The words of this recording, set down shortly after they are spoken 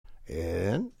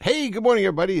And hey, good morning,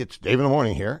 everybody. It's Dave in the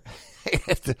Morning here.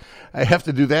 I have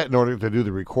to do that in order to do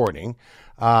the recording.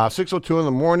 6:02 in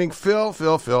the morning. Phil.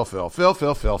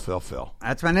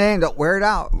 That's my name. Don't wear it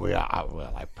out.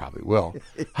 Well, I probably will.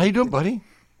 How you doing, buddy?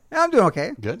 Yeah, I'm doing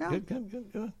okay. Good, yeah.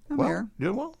 good. I'm here.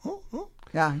 Doing well?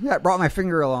 Yeah, I brought my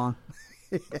finger along.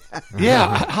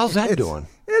 Yeah, how's that doing?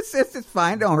 It's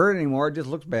fine. Don't hurt anymore. It just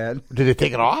looks bad. Did they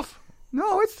take it off?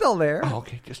 No, it's still there. Oh,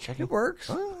 okay, just checking. It works.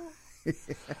 Oh.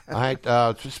 All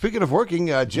right. Speaking of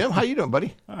working, Jim, how you doing,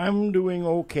 buddy? I'm doing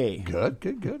okay. Good.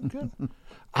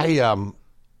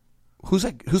 Who's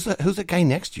that guy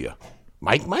next to you?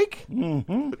 Mike?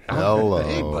 Mm-hmm. Hello.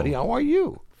 Hey, buddy, how are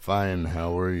you? Fine.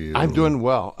 How are you? I'm doing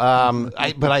well.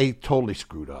 But I totally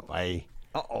screwed up. I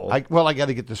got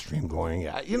to get the stream going.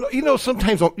 Yeah, you know.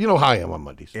 Sometimes you know how I am on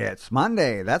Mondays. It's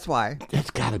Monday. That's why.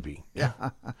 It's got to be. Yeah.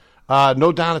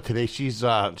 No Donna today. She was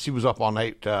up all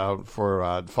night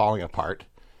for falling apart.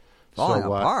 Falling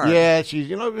apart? Yeah, she's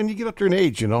when you get up to an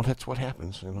age, that's what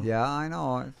happens. Yeah, I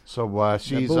know. So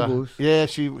she's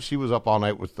she was up all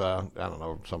night with I don't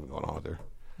know, something going on with her.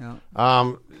 Yeah.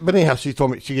 But anyhow, she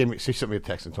sent me a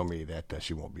text and told me that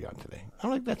she won't be on today. I'm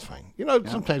like, that's fine.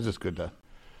 Sometimes it's good to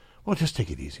just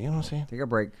take it easy. You know what I'm saying? Take a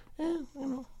break. Yeah,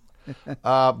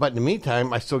 but in the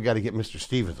meantime, I still got to get Mr.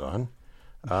 Stevens on.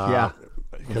 Yeah.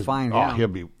 We'll find him. He'll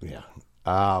be, yeah.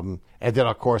 And then,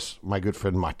 of course, my good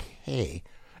friend Mate.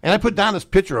 And I put Donna's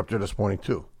picture up there this morning,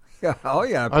 too. Yeah. Oh,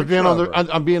 yeah. I'm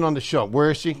being on the show.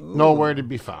 Where is she? Ooh. Nowhere to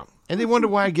be found. And they wonder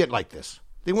why I get like this.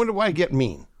 They wonder why I get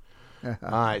mean. All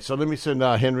right, so let me send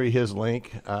Henry his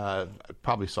link.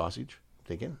 Probably sausage,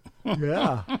 thinking.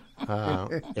 Yeah.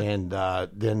 And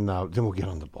then we'll get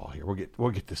on the ball here.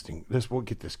 We'll get this thing. We'll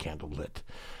get this candle lit.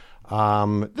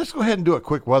 Let's go ahead and do a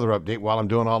quick weather update while I'm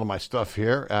doing all of my stuff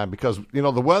here, because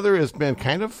the weather has been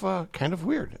kind of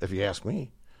weird, if you ask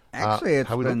me. Actually, it's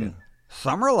been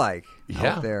summer-like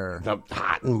out there.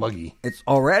 Hot and muggy. It's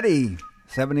already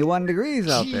 71 degrees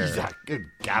out there. Good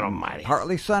God Almighty!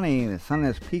 Partly sunny. The sun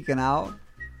is peeking out,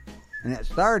 and it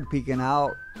started peeking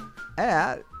out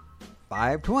at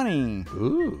 5:20.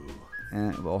 Ooh!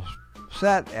 And it will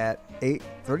set at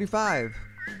 8:35.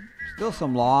 Still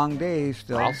some long days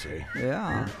still. I'll see.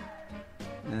 Yeah.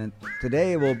 And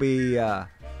today will be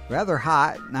rather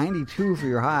hot, 92 for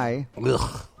your high.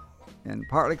 Ugh. And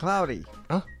partly cloudy.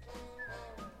 Huh?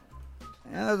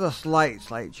 And there's a slight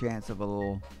chance of a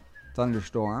little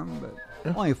thunderstorm,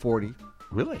 but only 40.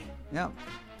 Really? Yep.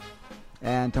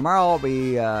 And tomorrow will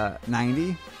be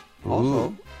 90 also.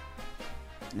 Ooh.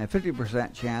 And a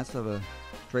 50% chance of a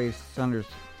stray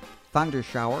thunder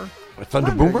shower. A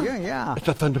thunder boomer? Yeah. It's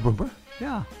a thunder boomer?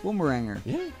 Yeah, boomeranger.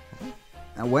 Yeah.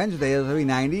 And Wednesday is going to be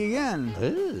 90 again.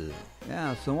 Ooh.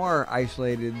 Yeah, some more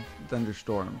isolated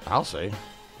thunderstorms. I'll say.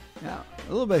 Yeah,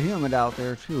 a little bit humid out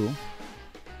there, too.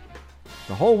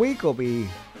 The whole week will be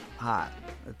hot.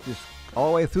 It's just all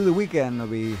the way through the weekend,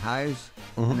 there'll be highs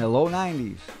in the low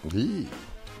 90s. Eee.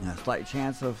 And a slight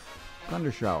chance of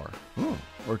thunder shower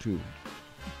or two.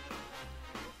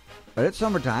 But it's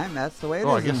summertime. That's the way it is.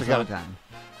 I guess in summertime.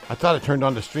 I thought I turned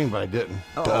on the stream, but I didn't.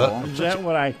 Is that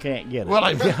what I can't get? Well,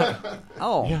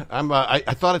 yeah.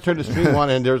 I thought I turned the stream on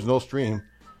and there's no stream,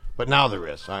 but now there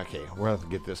is. Okay, we're going to have to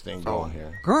get this thing going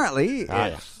here. Currently,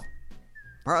 it's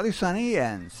partly sunny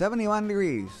and 71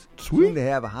 degrees. Sweet. Soon to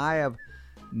have a high of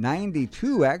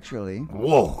 92, actually.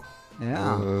 Whoa.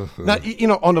 Yeah. Now,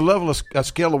 on the level of a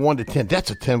scale of 1 to 10, that's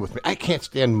a 10 with me. I can't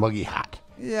stand muggy hot.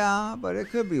 Yeah, but it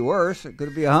could be worse. It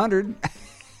could be 100.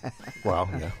 Well,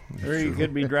 yeah. Or you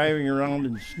could be driving around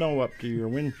in snow up to your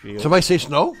windshield. Somebody say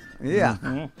snow? Yeah.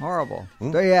 Mm-hmm. Horrible.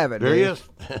 There you have it. There he is.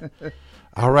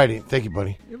 All righty. Thank you,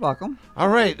 buddy. You're welcome. All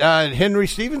right. Henry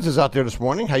Stevens is out there this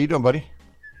morning. How you doing, buddy?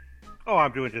 Oh,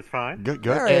 I'm doing just fine. Good.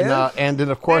 There he is. And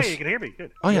then, of course... Hey, you can hear me.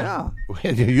 Good. Oh, yeah.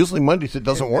 Usually Mondays it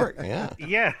doesn't work. Yeah.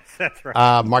 Yes, that's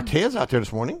right. Martea's out there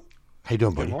this morning. How you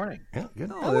doing, buddy? Good morning. Yeah,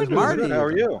 good. Oh, there's Marty. How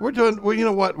are you? We're doing. Well, you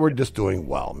know what? We're just doing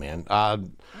well, man.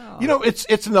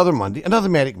 It's another Monday, another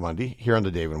Manic Monday here on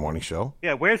the Dave in the Morning Show.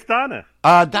 Yeah, where's Donna?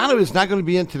 Donna is not going to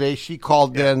be in today. She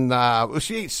called in.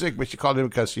 She ain't sick, but she called in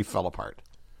because she fell apart.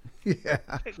 Yeah.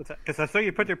 Because I saw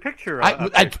you put your picture up.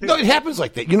 No, it happens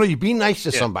like that. You be nice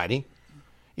to somebody,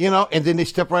 and then they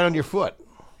step right on your foot.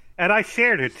 And I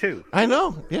shared it too. I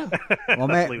know. Yeah. Well,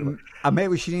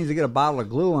 maybe she needs to get a bottle of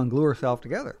glue and glue herself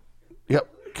together. Yep.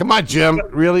 Come on, Jim.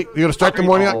 Really? You're going to start the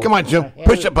morning out? Come on, Jim.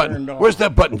 Push that button. Where's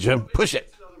that button, Jim? Push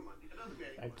it.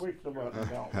 I pushed the button.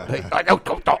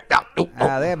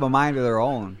 They have a mind of their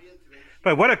own.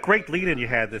 But what a great lead-in you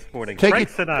had this morning. Frank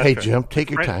Sinatra. Hey, Jim, take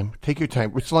your time. Take your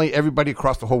time. It's like everybody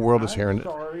across the whole world is hearing it.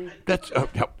 Sorry. That's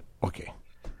okay.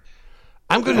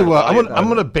 I'm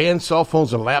gonna ban cell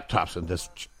phones and laptops in this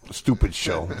stupid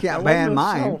show. You can't ban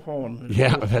mine.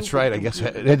 Yeah, that's right. I guess.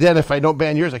 And then if I don't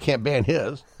ban yours, I can't ban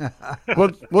his.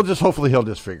 We'll just hopefully he'll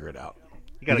just figure it out.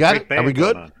 You got it? Are we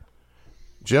good?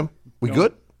 Jim, we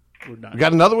good? We're not. We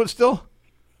got another one still?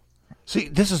 See,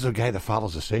 this is the guy that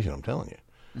follows the station, I'm telling you.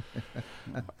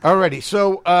 Alrighty,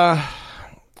 so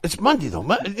it's Monday, though.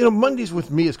 Mondays with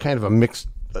me is kind of a mixed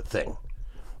thing.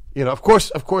 Of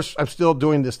course, I'm still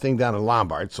doing this thing down in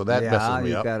Lombard, so that messes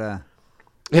me up. Gotta...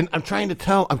 And I'm trying to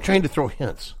throw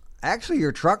hints. Actually,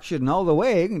 your truck should know the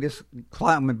way. You can just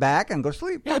climb it back and go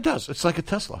sleep. Yeah, it does. It's like a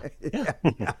Tesla. Yeah.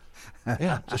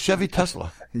 Yeah, it's a Chevy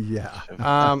Tesla. Yeah.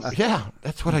 Yeah,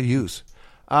 that's what I use.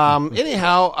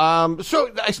 Anyhow,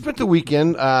 so I spent the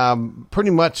weekend pretty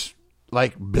much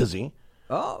like busy.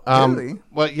 Oh, really?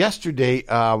 Well, yesterday,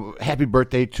 happy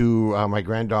birthday to my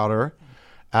granddaughter,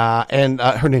 and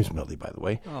her name's Millie, by the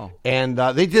way. Oh. And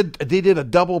they did a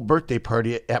double birthday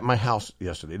party at my house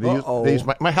yesterday. They used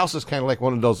my house is kind of like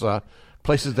one of those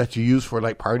places that you use for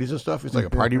like parties and stuff. It's like a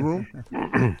party room,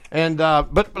 and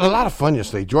but a lot of fun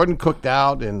yesterday. Jordan cooked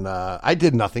out, and I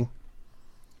did nothing,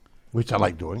 which I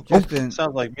like doing.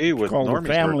 Sounds like me with called the Normie's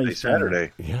family birthday center.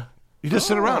 Saturday. Yeah, you just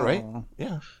sit around, right?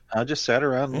 Yeah. I just sat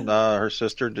around. Her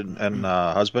sister and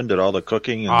husband did all the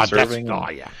cooking and serving.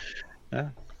 Yeah. Yeah.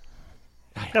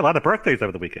 Yeah, a lot of birthdays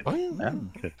over the weekend. Oh, yeah.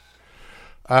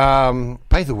 Okay.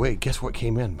 By the way, guess what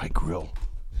came in? My grill.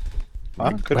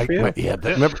 Good for you.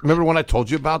 Remember when I told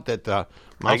you about that?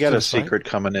 I got a secret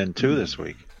coming in too this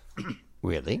week.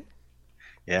 Really?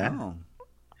 Yeah. Oh.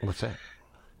 What's that?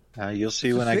 You'll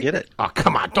see when I get it. Oh,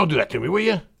 come on! Don't do that to me, will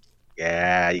you?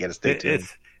 Yeah, you got to stay tuned.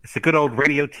 It's a good old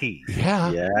radio tease.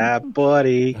 Yeah. Yeah,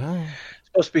 buddy. Oh.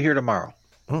 Supposed to be here tomorrow.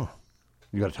 Oh.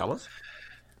 You got to tell us?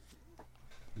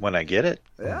 When I get it,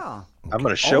 Yeah. I'm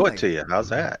going to show it to you. How's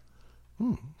that?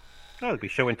 Oh, it'll be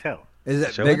show and tell. Is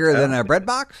it Show bigger and tell. than a bread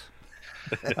box?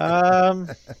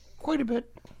 Quite a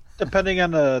bit. Depending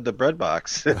on the bread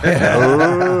box.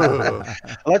 Oh.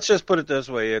 Let's just put it this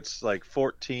way: it's like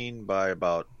 14 by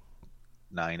about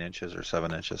 9 inches or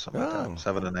 7 inches, something like that.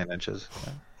 7 to 9 inches.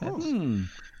 Yeah.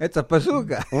 It's a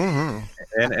bazooka. And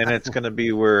it's going to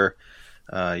be where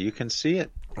you can see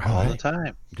it all the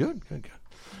time. Good.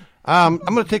 I'm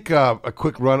going to take a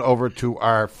quick run over to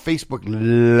our Facebook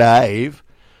Live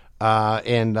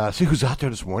and see who's out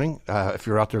there this morning. If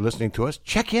you're out there listening to us,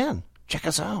 check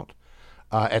us out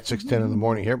at 6:10 in the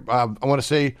morning here. I want to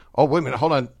say, oh, wait a minute,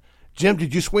 hold on. Jim,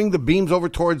 did you swing the beams over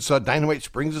towards Dynamite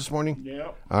Springs this morning?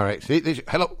 Yeah. All right. See,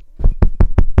 hello.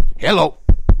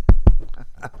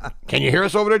 Can you hear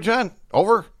us over there, John?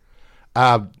 Over.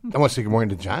 I want to say good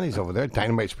morning to John. He's over there at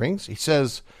Dynamite Springs. He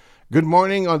says, good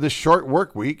morning on this short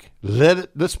work week.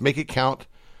 Let's make it count.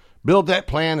 Build that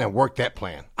plan and work that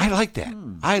plan. I like that.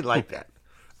 I like that.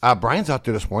 Brian's out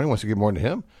there this morning. Wants to give morning to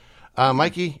him.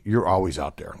 Mikey, you're always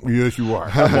out there. Yes, you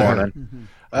are. Good morning.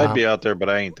 I'd be out there, but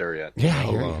I ain't there yet. Yeah,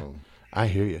 I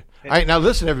hear you. All right, now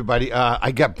listen, everybody.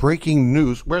 I got breaking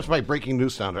news. Where's my breaking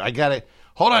news sounder? I got it.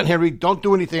 Hold on, Henry. Don't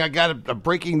do anything. I got a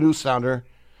breaking news sounder.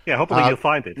 Yeah, hopefully you'll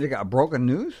find it. You got broken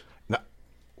news? No,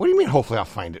 what do you mean? Hopefully, I'll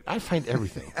find it. I find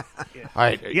everything. Yeah. All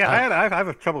right. Yeah, I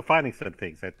have trouble finding some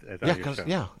things at Yeah, your show.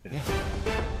 yeah.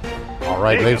 All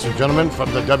right, ladies and gentlemen,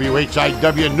 from the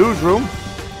WHIW newsroom,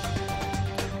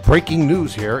 breaking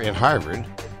news here in Harvard.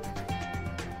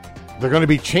 They're going to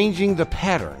be changing the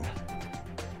pattern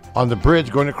on the bridge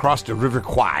going across the River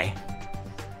Kwai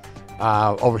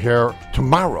over here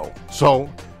tomorrow. So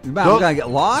I'm going to get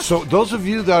lost? So those of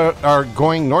you that are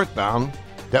going northbound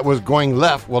that was going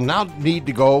left will now need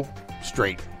to go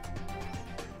straight.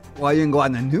 Well, you can go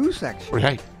on the news section.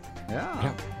 Right.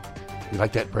 Yeah. You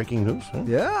like that breaking news? Huh?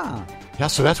 Yeah. Yeah,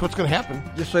 so that's what's going to happen.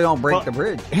 Just so you don't break the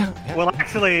bridge. Yeah. Well,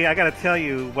 actually, I got to tell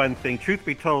you one thing. Truth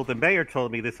be told, the mayor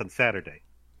told me this on Saturday.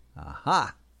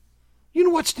 Aha. You know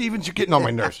what, Stevens? You're getting on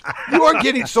my nerves. You are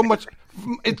getting so much.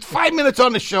 It's 5 minutes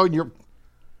on the show, and you're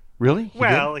really.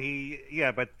 But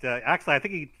actually, I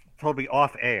think he told me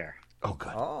off air. Oh,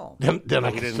 God. Oh. Then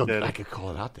I didn't, I could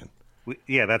call it out then.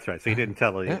 Yeah, that's right. So he didn't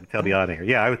tell me on air.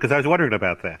 Yeah, because I was wondering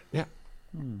about that. Yeah.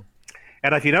 And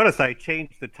if you notice, I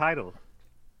changed the title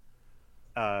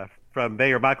from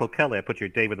Mayor Michael Kelly. I put your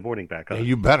Dave in the Morning back on. Yeah,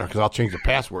 you better, because I'll change the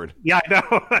password. Yeah, I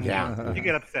know. Yeah. You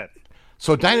get upset.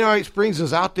 So Dynamite Springs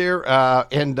is out there,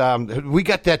 and we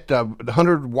got that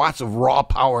 100 watts of raw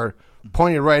power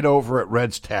pointed right over at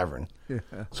Red's Tavern. Yeah.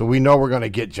 So we know we're going to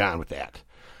get John with that.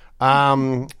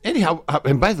 Anyhow,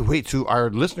 and by the way, too,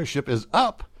 our listenership is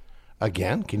up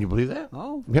again. Can you believe that?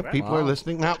 Oh, yep, people are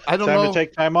listening now. I don't Time know. to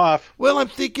take time off. Well, I'm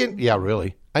thinking, yeah,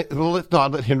 really. I'll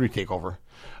let Henry take over.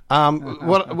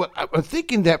 What I'm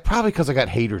thinking that probably because I got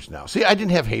haters now. See, I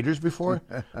didn't have haters before,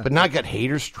 but now I got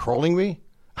haters trolling me.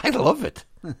 I love it.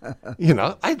 You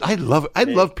know, I love it. I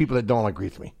love people that don't agree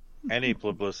with me. Any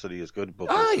publicity is good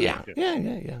publicity. Oh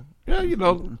yeah. You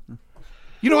know what?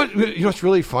 You know what's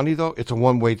really funny though? It's a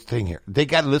one-way thing here. They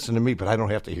got to listen to me, but I don't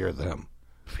have to hear them.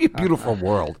 Beautiful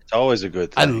world. It's always a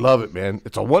good thing. I love it, man.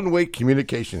 It's a one-way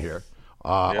communication here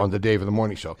on the Dave in the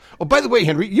Morning Show. Oh, by the way,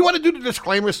 Henry, you want to do the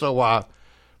disclaimer so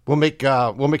we'll make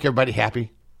everybody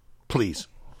happy, please.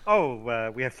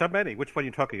 Oh, we have so many. Which one are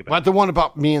you talking about? Well, the one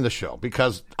about me and the show,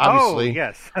 because obviously,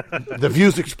 yes. the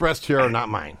views expressed here are not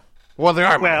mine. Well, they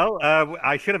are mine. Well,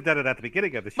 I should have done it at the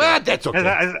beginning of the show. But that's okay.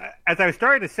 As I was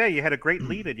starting to say, you had a great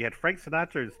lead-in. You had Frank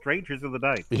Sinatra's "Strangers in the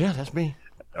Night" Yeah, that's me.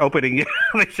 opening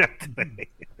the show today.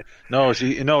 No,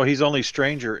 he's only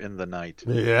stranger in the night.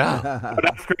 Yeah. But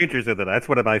not Strangers in the Night. That's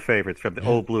one of my favorites from the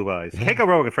old Blue Eyes. Keiko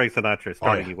Rogue and Frank Sinatra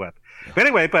starting you up. But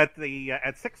anyway, at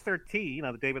 6:13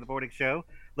 on the Dave in the Morning Show,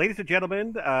 ladies and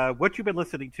gentlemen, what you've been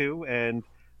listening to, and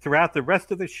throughout the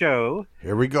rest of the show,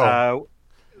 Here we go.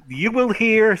 You will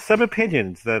hear some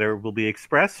opinions that will be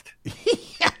expressed.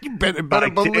 You better by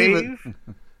believe Dave, it.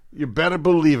 You better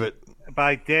believe it.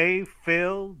 By Dave,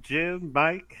 Phil, Jim,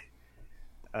 Mike,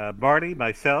 Marty,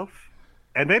 myself,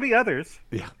 and maybe others.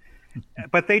 Yeah.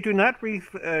 But they do not reflect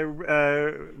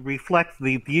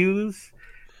the views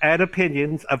and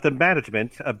opinions of the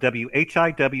management of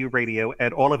WHIW Radio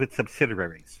and all of its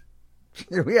subsidiaries.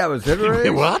 We have a subsidiary?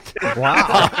 What?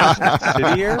 Wow.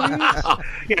 Yeah,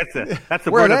 that's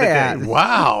the Where word of the they day. at?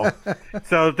 Wow.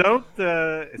 So don't.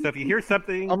 So if you hear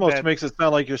something, Almost makes it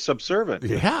sound like you're subservient.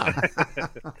 Yeah.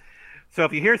 So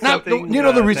if you hear Now, something, you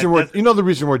know the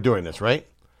reason we're doing this, right?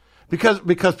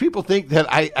 Because people think that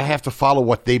I have to follow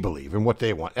what they believe and what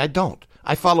they want. I don't.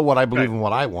 I follow what I believe and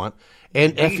what I want.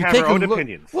 And if you have take our a own look,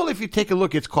 opinions. well, if you take a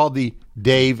look, it's called the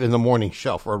Dave in the Morning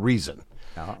Show for a reason.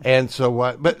 And so,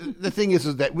 but the thing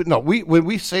is that when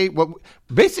we say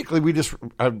basically we just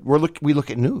we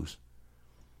look at news,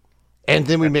 and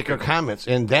then we make our comments,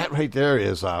 and that right there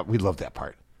is we love that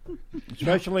part.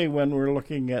 Especially when we're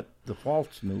looking at the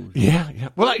false news. Yeah.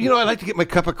 Well, I like to get my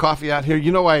cup of coffee out here.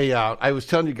 You know, I was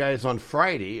telling you guys on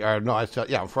Friday,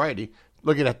 on Friday,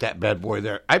 looking at that bad boy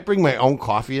there. I bring my own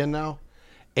coffee in now,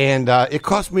 and it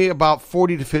costs me about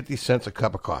 40 to 50 cents a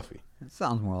cup of coffee. It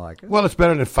sounds more like it. Well, it's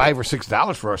better than $5 or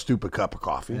 $6 for a stupid cup of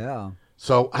coffee. Yeah.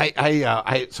 So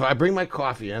I bring my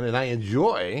coffee in, and I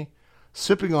enjoy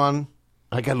sipping on.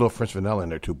 I got a little French vanilla in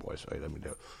there too, boys. So let me do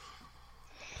it.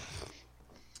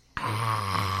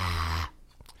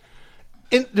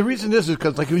 And the reason is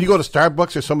because, like, if you go to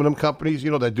Starbucks or some of them companies,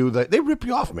 that do that, they rip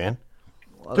you off, man.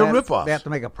 Well, They're rip-offs. They have to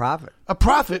make a profit. A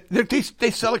profit.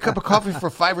 They sell a cup of coffee for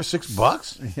 $5 or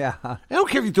 $6. Yeah. I don't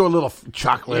care if you throw a little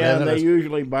chocolate Yeah, in and it. they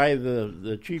usually buy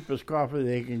the cheapest coffee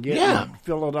they can get and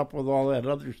fill it up with all that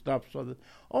other stuff. So that,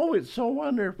 it's so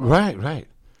wonderful. Right.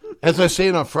 As I was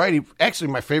saying on Friday, actually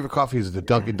my favorite coffee is the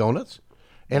Dunkin' Donuts.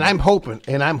 And I'm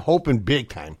hoping big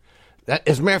time.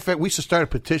 As a matter of fact, we should start a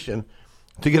petition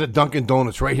to get a Dunkin'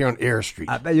 Donuts right here on Air Street.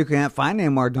 I bet you can't find any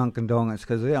more Dunkin' Donuts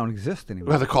because they don't exist anymore.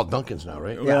 Well, they're called Dunkins now,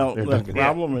 right? Well, They're the Dunkin'.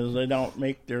 problem is they don't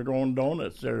make their own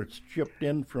donuts. They're shipped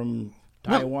in from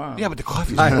Taiwan. Yeah, but the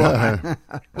coffee's good.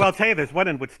 Well, I'll tell you, there's one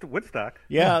in Woodstock.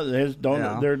 Yeah, their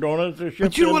donuts are shipped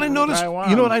But you know what I in noticed? Taiwan.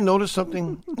 You know what I noticed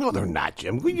something? No, they're not,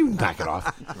 Jim. Will you knock it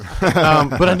off?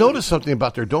 But I noticed something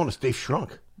about their donuts. They've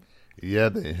shrunk. Yeah,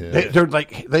 they have. They're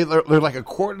like a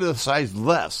quarter of the size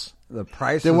less. The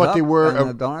price than is what up they were. and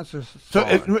the donuts are So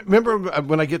smaller. remember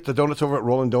when I get the donuts over at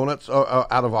Rolling Donuts out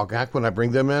of Algonquin, when I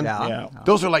bring them in? Yeah.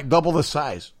 Those are like double the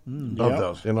size of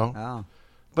those, Yeah.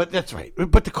 But that's right.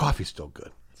 But the coffee's still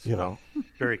good,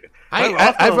 Very good.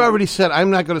 I've already said I'm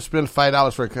not going to spend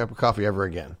 $5 for a cup of coffee ever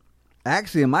again.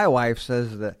 Actually, my wife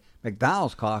says that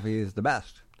McDonald's coffee is the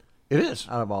best It is.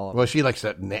 out of all of them. Well, she likes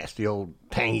that nasty old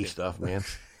tangy stuff, man.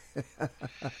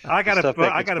 I got to Stuff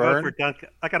that gets vote burned? for Dunkin'.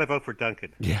 I got to vote for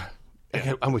Dunkin'. Yeah.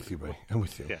 I'm with you, buddy. I'm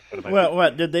with you. Yeah. What am I Well,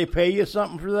 what, did they pay you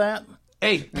something for that?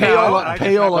 Hey, I just-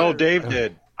 No, Dave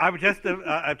did. I'm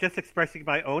just expressing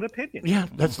my own opinion. Yeah,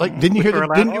 that's like. Didn't you hear We're the?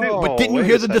 allowed Didn't to you? do. But didn't you wait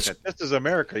hear a the? second. This is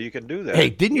America. You can do that. Hey,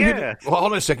 didn't you hear? Yeah. Well,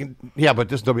 hold on a second. Yeah, but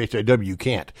this WHIW you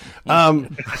can't. No,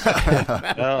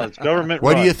 it's government.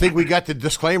 What do run. you think we got the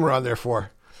disclaimer on there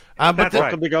for? But That's the, right.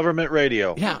 Welcome to government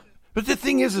radio. Yeah, but the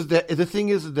thing is that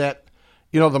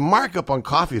the markup on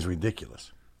coffee is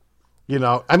ridiculous.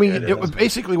 I mean,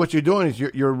 basically what you're doing is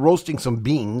you're roasting some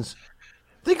beans.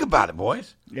 Think about it,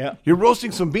 boys. Yeah. You're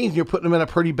roasting some beans and you're putting them in a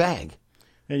pretty bag.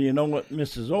 And you know what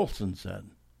Mrs. Olson said?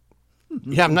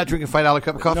 Yeah, I'm not drinking $5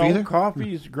 cup of coffee No, either.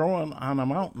 coffee's growing on a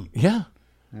mountain. Yeah.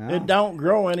 Yeah. It don't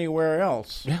grow anywhere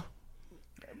else. Yeah.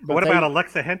 But what about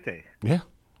Alexa Hente? Yeah.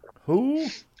 Who?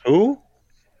 Who?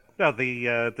 No,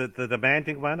 the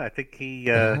demanding one. I think he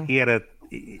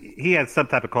had some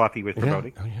type of coffee he was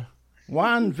promoting. Oh, yeah.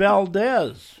 Juan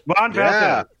Valdez. Juan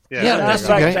Valdez. Yeah, that's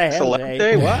Not okay.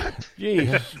 Salente. What?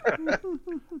 Jeez.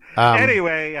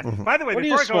 Anyway, by the way, What are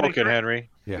you before I go any smoking, further, Henry?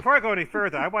 before I go any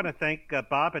further, I want to thank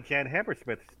Bob and Jan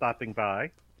Hammersmith stopping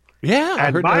by. Yeah, I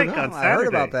And heard Mike that. on I heard Saturday.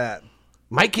 about that.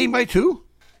 Mike came by too?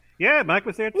 Yeah, Mike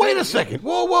was there too. Wait a second.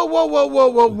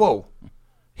 Whoa.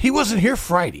 He wasn't here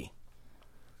Friday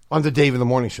on the Dave in the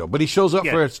Morning Show, but he shows up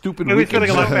Yeah. for a stupid He was weekend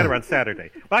feeling a lot show. better on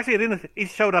Saturday. Well, actually, he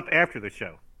showed up after the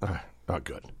show. Oh,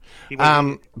 good. He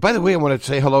was- By the way, I want to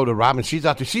say hello to Robin. She's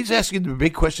out there. She's asking the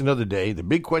big question of the day. The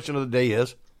big question of the day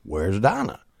is, where's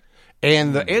Donna?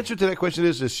 And the answer to that question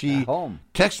is she At home.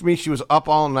 texted me. She was up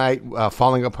all night,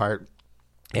 falling apart.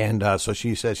 And so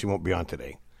she said she won't be on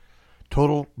today.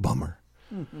 Total bummer.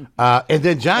 And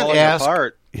then John Falling asked.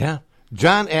 apart. Yeah.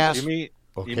 John asked. You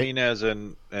Okay. mean as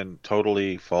in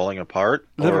totally falling apart,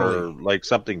 Literally. or like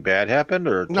something bad happened,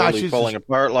 or No, totally she's falling just-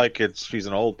 apart like she's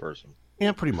an old person?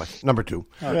 Yeah, pretty much. Number two.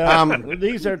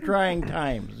 These are trying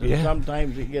times, and Yeah.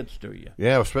 sometimes it gets to you.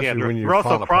 Yeah, especially yeah, when you're they're also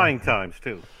falling apart. trying times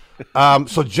too.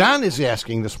 So John is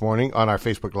asking this morning on our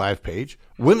Facebook Live page,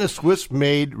 when is Swiss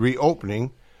Made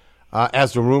reopening,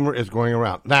 as the rumor is going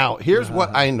around. Now, here's what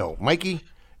I know. Mikey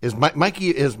is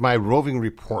my roving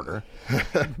reporter,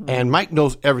 and Mike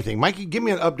knows everything. Mikey, give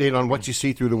me an update on what you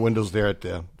see through the windows there at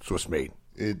Swiss Made.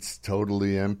 It's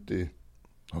totally empty.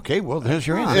 Okay, well, there's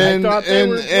your answer. And thought they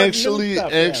were putting new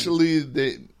stuff in. actually,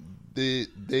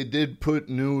 they did put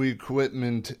new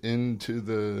equipment into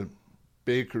the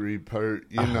bakery part,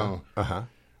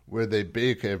 where they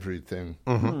bake everything.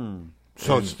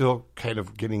 So it's still kind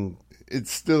of getting...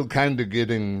 It's still kind of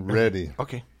getting ready.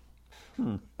 Okay.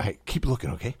 All right, keep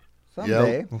looking, okay?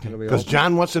 Someday. it'll be Because open.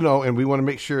 John wants to know, and we want to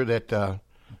make sure that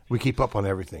we keep up on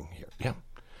everything here. Yeah.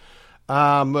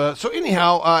 So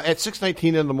anyhow, at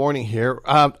 6:19 in the morning here,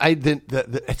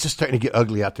 it's just starting to get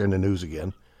ugly out there in the news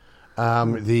again.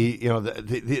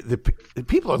 The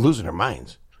people are losing their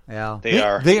minds. Yeah. They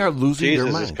are. They are losing Jesus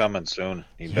their minds. is coming soon.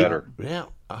 He better. Yeah.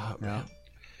 Yeah.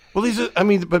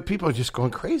 Well, but people are just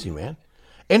going crazy, man,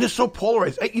 and it's so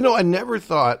polarized. I never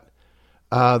thought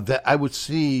that I would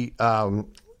see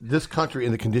this country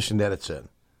in the condition that it's in.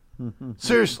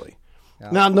 Seriously.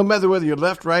 Now, no matter whether you're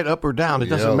left, right, up, or down, it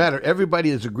doesn't matter.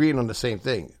 Everybody is agreeing on the same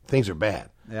thing. Things are bad.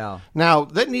 Yeah. Now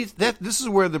this is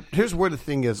where here's where the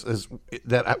thing is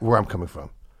where I'm coming from.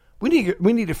 We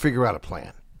need to figure out a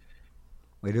plan.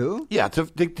 We do? Yeah, to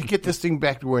get this thing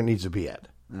back to where it needs to be at.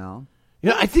 No.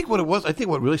 I think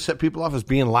what really set people off is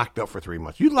being locked up for 3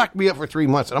 months. You lock me up for 3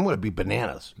 months, and I'm going to be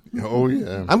bananas. Oh,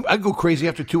 yeah. I go crazy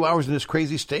after 2 hours in this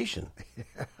crazy station.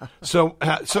 So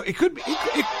it could be.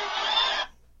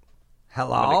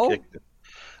 Hello?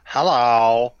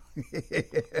 Hello.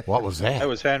 What was that? That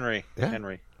was Henry. Yeah.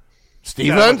 Henry.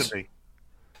 Stevens?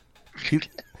 Yeah,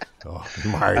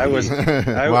 Marty. I was.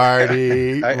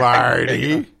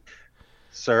 Marty.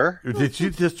 Sir, Did you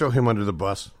just throw him under the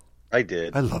bus? I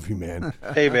did. I love you, man.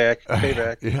 Payback.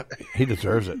 Payback. Yeah, he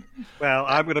deserves it. Well,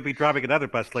 I'm going to be driving another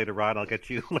bus later on. I'll get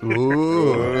you.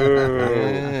 Ooh.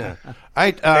 Yeah. All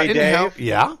right. Hey, Anyhow, Dave.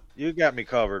 yeah. You got me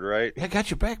covered, right? I got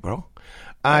your back, bro. All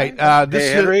right. This Hey,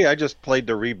 is Henry, I just played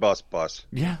the rebus bus.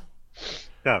 yeah.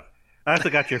 No, I also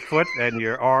got your foot and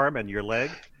your arm and your leg.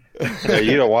 Yeah,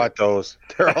 you don't want those.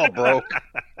 They're all broke.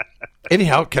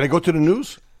 Anyhow, can I go to the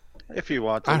news? If you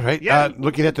want to. All right. Yeah.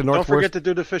 Looking at the Don't Northwest. forget to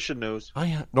do the fishing news. Oh,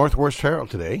 yeah. Northwest Herald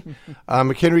today.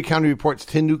 McHenry County reports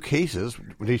 10 new cases,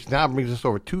 which now brings us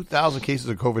over 2,000 cases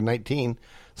of COVID-19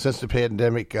 since the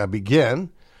pandemic began.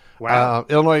 Wow.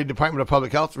 Illinois Department of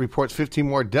Public Health reports 15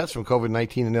 more deaths from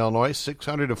COVID-19 in Illinois,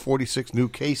 646 new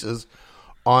cases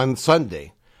on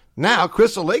Sunday. Now,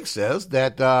 Crystal Lake says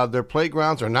that their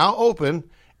playgrounds are now open,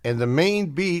 and the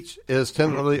main beach is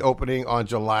tentatively opening on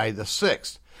July the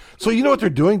 6th. So you know what they're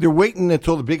doing? They're waiting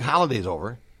until the big holiday's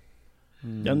over.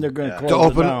 Then they're going to close To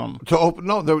open, it down.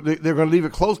 no, they're going to leave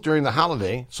it closed during the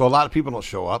holiday, so a lot of people don't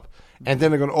show up, and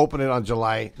then they're going to open it on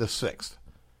July the 6th.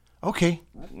 Okay.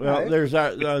 Well, there's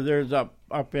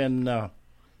up in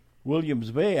Williams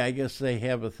Bay. I guess they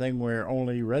have a thing where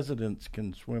only residents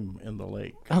can swim in the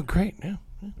lake. Oh, great. Yeah.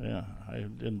 Yeah, I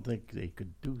didn't think they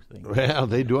could do things. Well,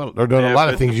 they do. They're doing a Yeah, lot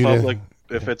if of things it's you public,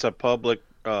 didn't. If it's a public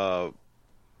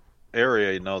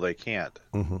area, no, they can't.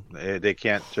 They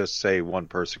can't just say one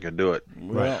person can do it.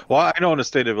 Well, Well, I know in the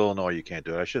state of Illinois you can't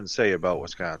do it. I shouldn't say about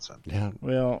Wisconsin. Yeah.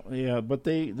 well, yeah, but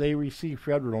they receive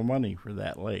federal money for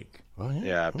that lake. Well, yeah.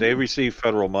 Yeah, if they receive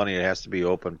federal money, it has to be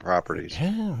open properties.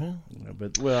 Yeah, well,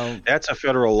 But well, That's a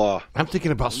federal law. I'm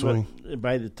thinking about swimming. but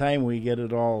by the time we get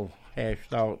it all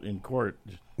hashed out in court,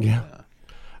 Yeah.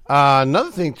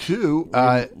 Another thing too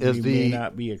is we the may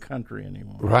not be a country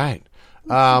anymore. right.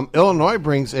 Illinois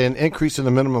brings an increase in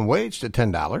the minimum wage to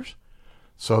 $10.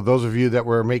 So those of you that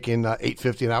were making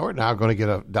 $8.50 an hour now are going to get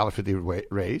a $1.50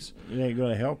 raise. It ain't going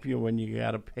to help you when you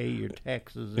got to pay your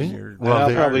taxes and your. Well, I'll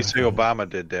they- probably say Obama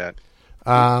did that.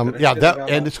 Yeah, that,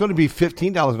 and it's going to be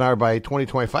 $15 an hour by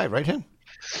 2025, right, Hen?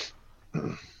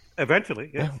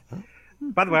 Eventually, yes.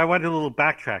 By the way, I want to do a little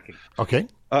backtracking Okay.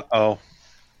 Uh-oh.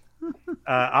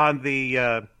 on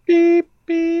the Beep,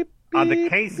 beep, on the beep,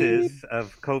 cases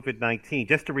of COVID-19.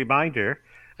 Just a reminder,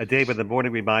 a Dave in the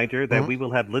Morning reminder that we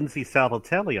will have Lindsay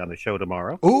Salvatelli on the show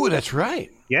tomorrow. Oh, that's right.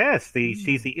 Yes,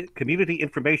 she's the Community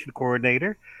Information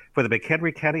Coordinator for the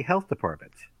McHenry County Health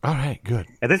Department. All right, good.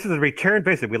 And this is a return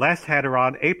visit. We last had her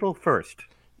on April 1st.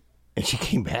 And she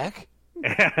came back?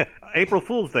 April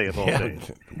Fool's Day of all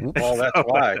days. Well, that's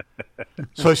why.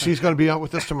 So she's going to be out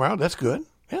with us tomorrow? That's good.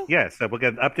 Yeah. Yes, so we'll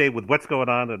get an update with what's going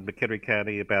on in McHenry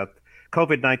County about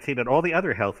COVID-19 and all the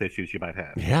other health issues you might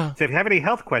have. Yeah. So if you have any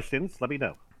health questions, let me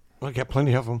know. I got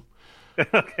plenty of them.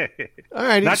 Okay. All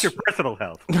right. Not your personal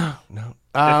health, No.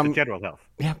 just the general health.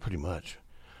 Yeah, pretty much.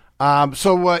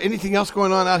 So anything else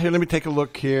going on out here? Let me take a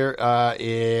look here.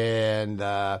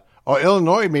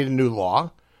 Illinois made a new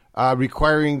law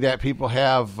requiring that people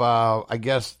have,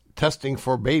 testing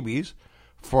for babies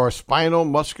for spinal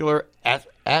muscular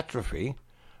atrophy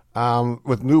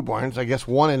with newborns. I guess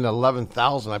 1 in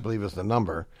 11,000, I believe, is the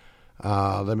number.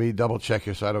 Let me double check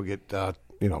here so I don't get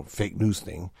fake news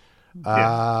thing.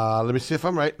 Let me see if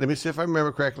I'm right. Let me see if I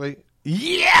remember correctly.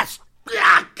 Yes,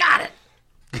 yeah, got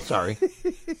it. Sorry.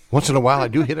 Once in a while, I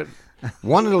do hit it.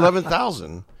 1 in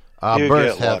 11,000 You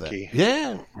births get have lucky. that.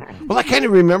 Yeah. Well, I kind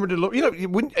of remembered one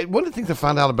of the things I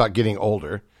found out about getting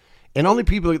older, and only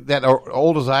people that are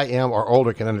old as I am or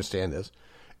older can understand this,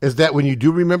 is that when you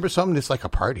do remember something, it's like a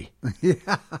party.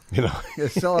 Yeah, You know, you're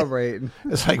celebrating.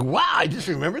 it's like, wow, I just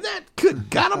remembered that. Good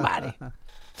God Almighty!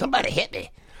 Somebody hit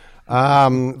me.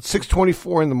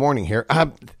 6:24 in the morning here.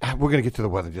 We're going to get to the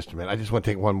weather in just a minute. I just want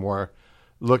to take one more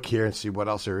look here and see what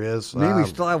else there is. Maybe we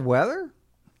still have weather?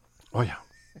 Oh yeah.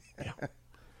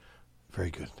 Very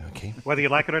good. Okay. Whether you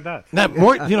like it or not. Now,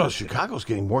 more, Chicago's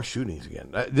getting more shootings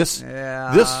again. This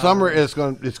summer is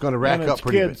going to rack And up it's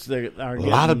pretty kids big. that are A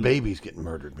lot of getting- babies getting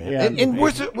murdered, man. Yeah, and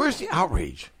where's the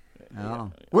outrage? Yeah.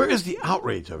 Where is the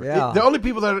outrage of it? Yeah. The only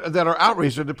people that are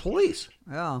outraged are the police,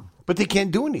 Yeah. but they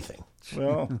can't do anything.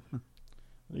 Well,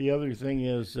 the other thing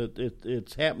is that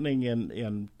it's happening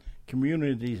in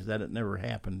communities that it never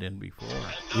happened in before,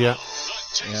 Yeah.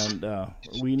 and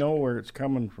we know where it's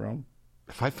coming from.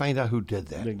 If I find out who did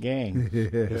that, The gang.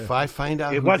 if I find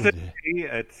out It who wasn't did me,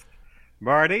 it's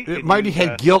Marty. it, Marty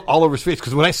had guilt all over his face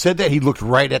because when I said that, he looked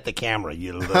right at the camera.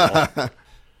 You little. All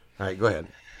right, go ahead.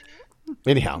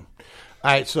 Anyhow,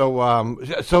 all right. So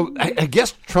I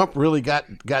guess Trump really got.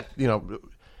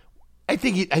 I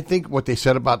think what they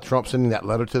said about Trump sending that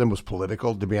letter to them was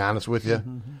political. To be honest with you,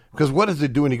 because what does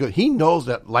it do any good? He knows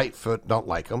that Lightfoot don't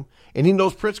like him, and he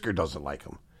knows Pritzker doesn't like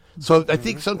him. So I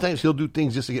think sometimes he'll do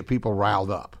things just to get people riled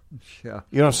up. Yeah.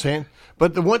 You know what I'm saying?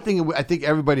 But the one thing I think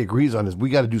everybody agrees on is we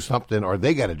got to do something, or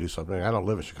they got to do something. I don't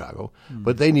live in Chicago,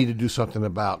 but they need to do something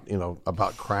about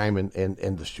crime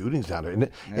and the shootings down there. And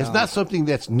it's not something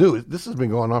that's new. This has been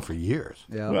going on for years.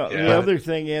 Yeah. Well, the other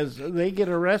thing is they get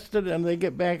arrested and they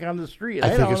get back on the street. I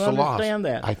think don't it's the loss. understand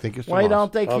that. I think it's the Why loss.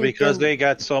 don't they? Well, keep because their- they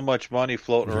got so much money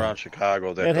floating around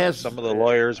Chicago that It has- some of the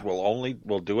lawyers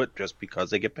will do it just because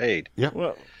they get paid. Yeah.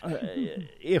 Well,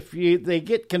 if they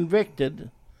get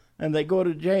convicted and they go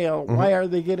to jail, why are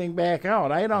they getting back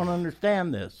out? I don't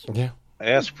understand this. Yeah.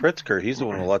 Ask Pritzker; he's the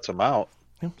one who lets them out.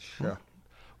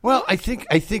 Well, I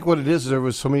think what it is there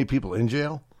was so many people in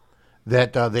jail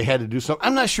that they had to do something.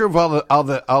 I'm not sure of all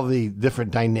the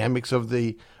different dynamics of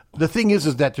the. The thing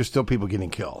is that there's still people getting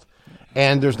killed,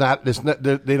 and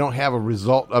they don't have a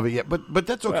result of it yet. But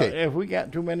that's okay. Well, if we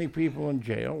got too many people in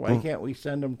jail, why can't we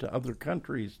send them to other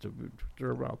countries to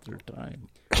serve out their time?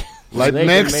 Like They can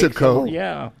make Mexico. some-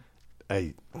 yeah.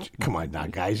 Hey, come on now,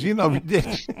 guys. You know,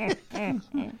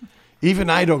 even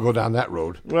I don't go down that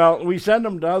road. Well, we send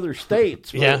them to other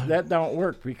states. But Yeah. that don't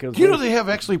work because Do you know they have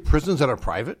actually prisons that are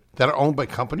private, that are owned by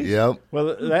companies? Yep.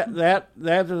 well that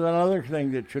is another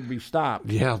thing that should be stopped.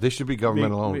 Yeah, they should be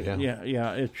government owned. Yeah.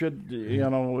 yeah. It should. You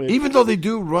know, it, Even though they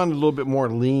do run a little bit more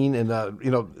lean, and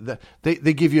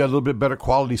they give you a little bit better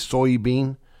quality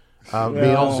soybean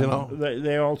meals. You know.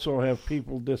 they also have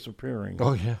people disappearing.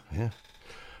 Oh yeah.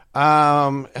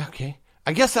 Okay.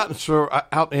 I guess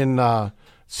out in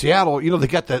Seattle, you know, they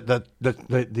got the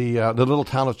little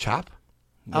town of Chop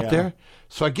out Yeah. there.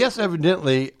 So I guess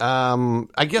evidently,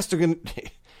 I guess they're going to.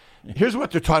 Here's what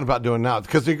they're talking about doing now,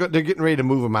 because they're getting ready to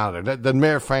move them out of there. The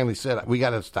mayor finally said, "We got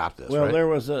to stop this." Well, right? there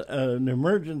was an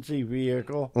emergency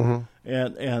vehicle,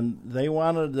 and they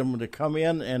wanted them to come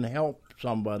in and help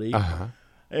somebody.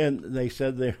 And they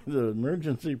said the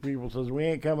emergency people says, "We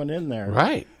ain't coming in there."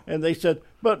 Right. And they said,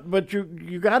 "But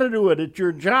you got to do it. It's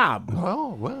your job."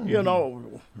 Well, You know.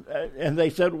 And they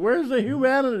said, "Where's the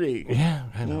humanity?" Yeah,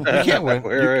 I know. You can't win.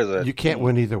 Where is it? You can't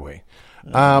win either way.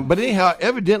 But anyhow,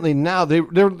 evidently now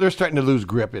they're starting to lose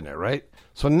grip in there, right?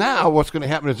 So now what's going to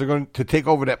happen is they're going to take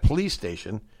over that police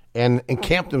station and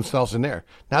camp themselves in there.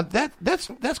 Now that's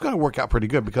going to work out pretty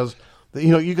good, because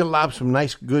you can lob some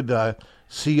nice good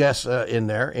CS in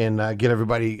there and get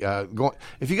everybody going.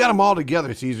 If you got them all together,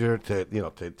 it's easier to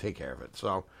take care of it.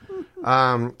 So,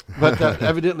 but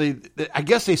evidently, I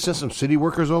guess they sent some city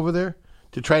workers over there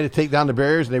to try to take down the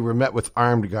barriers, and they were met with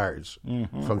armed guards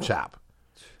from CHOP.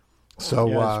 So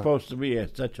Yeah, it's supposed to be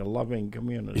such a loving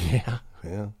community. yeah,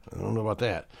 I don't know about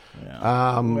that.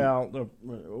 Yeah. Well,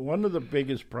 one of the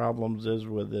biggest problems is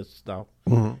with this stuff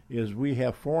is we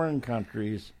have foreign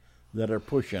countries that are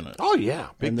pushing it. Oh yeah,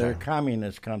 big and they're time.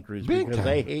 communist countries Big because time.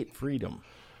 they hate freedom.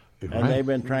 Right. And they've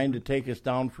been trying to take us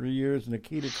down for years.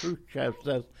 Nikita Khrushchev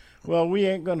says, well, we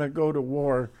ain't going to go to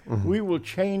war. We will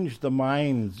change the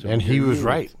minds. And of he your was youth."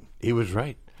 right. He was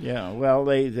right. Yeah, well,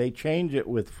 they change it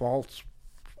with false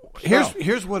stuff.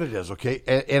 Here's what it is, okay?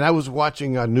 And I was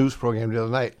watching a news program the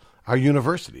other night. Our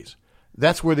universities.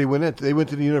 That's where they went in. They went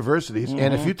to the universities,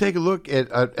 and if you take a look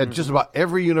at just about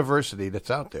every university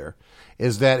that's out there,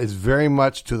 is very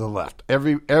much to the left.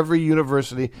 Every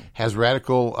university has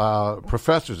radical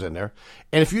professors in there,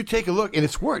 and if you take a look, and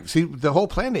it's worked. See, the whole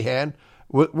plan they had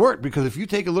worked, because if you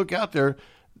take a look out there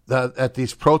at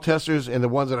these protesters and the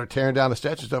ones that are tearing down the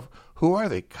statue and stuff, who are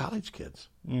they? College kids.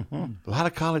 A lot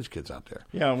of college kids out there.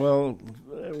 Yeah, well,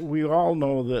 we all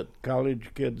know that college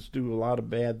kids do a lot of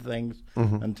bad things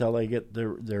until they get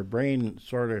their brain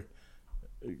sort of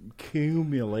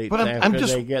accumulates after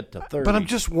they get to 30. But I'm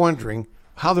just wondering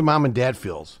how their mom and dad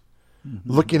feels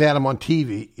looking at them on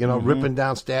TV, ripping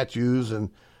down statues and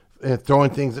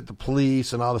throwing things at the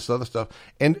police and all this other stuff.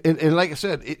 And like I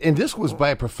said, and this was by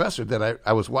a professor that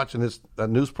I was watching this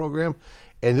news program,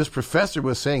 and this professor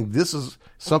was saying this is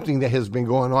something that has been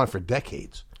going on for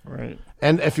decades. Right.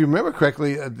 And if you remember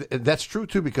correctly, that's true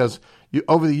too, because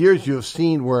over the years you have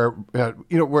seen where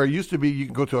where it used to be you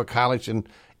can go to a college and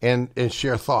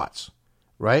share thoughts,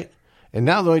 right? And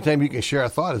now the only time you can share a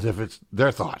thought is if it's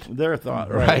their thought. Their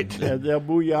thought, Right. right? Yeah, they'll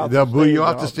boo you off. They'll the boo stage you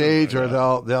off the also. stage, or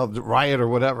they'll riot or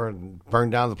whatever and burn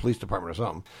down the police department or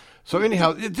something. So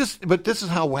anyhow, but this is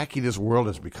how wacky this world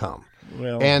has become.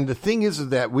 Well, And the thing is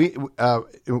that we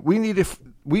need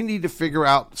to figure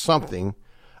out something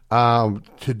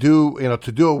to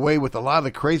do away with a lot of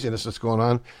the craziness that's going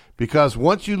on, because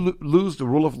once you lose the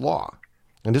rule of law,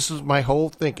 and this is my whole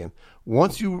thinking,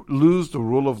 once you lose the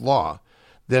rule of law,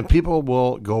 then people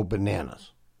will go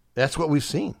bananas. That's what we've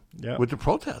seen with the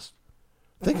protests.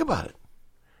 Think about it,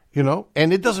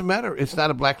 and it doesn't matter. It's not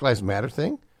a Black Lives Matter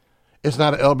thing. It's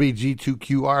not an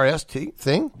LGBTQRS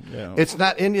thing. Yeah. It's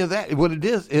not any of that. What it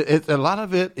is, a lot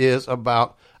of it is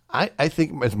about, I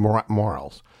think it's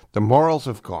morals. The morals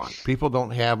have gone. People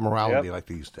don't have morality like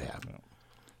they used to have.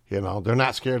 They're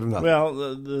not scared of nothing. well,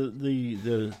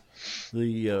 the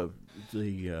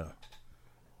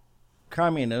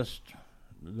communist,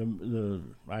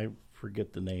 I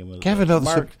forget the name of Can I have another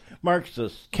sip?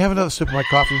 Marxists. Can I have another sip of my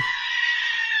coffee?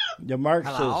 The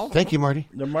Marxists. Hello? Thank you, Marty.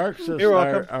 The Marxists You're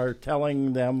welcome. are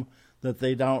telling them that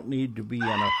they don't need to be in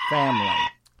a family.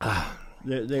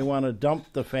 They want to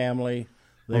dump the family.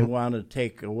 They want to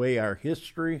take away our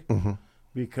history,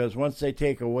 because once they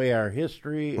take away our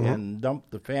history and dump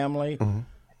the family,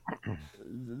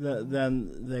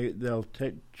 then they'll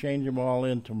change them all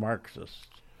into Marxists,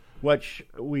 which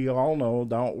we all know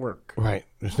don't work. Right.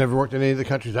 It's never worked in any of the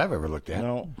countries I've ever looked at.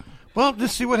 No. Well,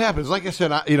 let's see what happens. Like I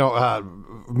said,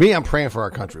 I'm praying for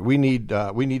our country. We need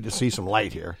to see some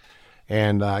light here,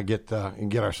 and get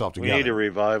ourselves We together. need a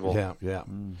revival. Yeah, yeah.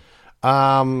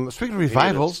 Speaking of We need a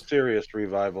revivals, serious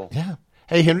revival. yeah.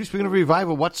 Hey, Henry. Speaking of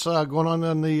revival, what's going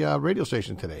on the radio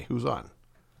station today? Who's on?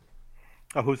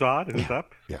 Oh, who's on? Who's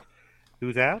up? Yeah.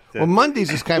 Who's out? Well,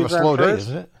 Mondays is kind of a Who's on slow day, first?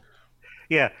 isn't it?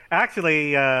 Yeah,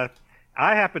 actually, I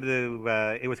happened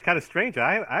to. It was kind of strange.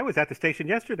 I was at the station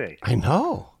yesterday. I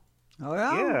know. Oh,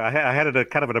 yeah? Yeah, I had a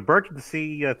kind of an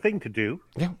emergency thing to do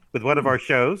Yeah, with one of our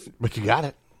shows. but you got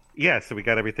it. Yeah, so we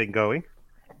got everything going.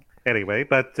 Anyway,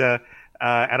 but and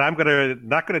I'm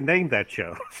not gonna name that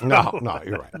show. So- No,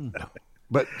 you're right. No.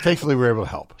 But thankfully, we were able to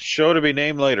help. Show to be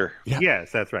named later. Yeah.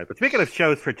 Yes, that's right. But speaking of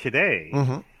shows for today,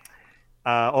 Mm-hmm.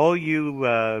 all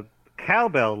you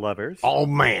cowbell lovers, Oh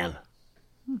man.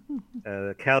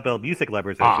 cowbell music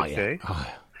lovers, I should say, Oh,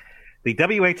 yeah. the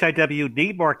WHIW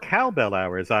Need More Cowbell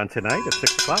Hour is on tonight at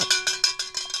 6 o'clock.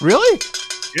 Really?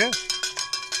 Yeah.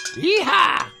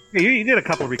 Yeehaw! You did a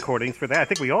couple of recordings for that. I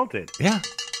think we all did. Yeah.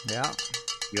 Yeah.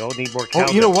 We all need more cowbell.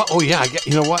 Oh, you know what? Oh, yeah.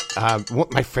 You know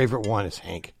what? My favorite one is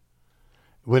Hank.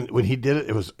 When he did it,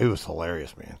 it was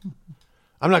hilarious, man.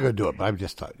 I'm not going to do it, but I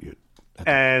just thought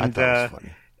I thought it was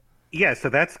funny. Yeah, so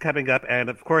that's coming up. And,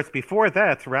 of course, before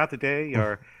that, throughout the day,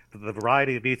 the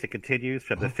variety of music continues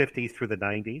from the 50s through the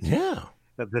 90s. Yeah.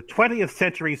 The 20th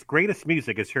century's greatest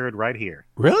music is heard right here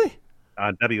Really?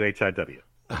 on WHIW.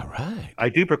 All right. I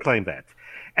do proclaim that.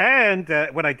 And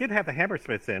when I did have the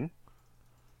Hammersmiths in,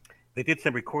 they did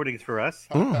some recordings for us.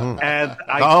 Mm-hmm. And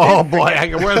Oh, boy.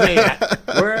 Where are they at?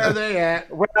 Where are they at?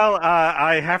 Well,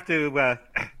 I have to.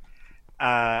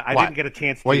 I What? didn't get a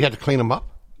chance to. Well, you had to clean them up?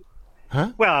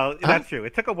 Well, that's true.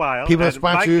 It took a while. People that And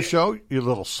sponsor Mike, your show, you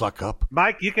little suck up.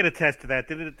 Mike, you can attest to that.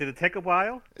 Did it take a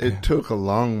while? It took a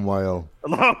long while. A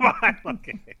long while.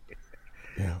 Okay.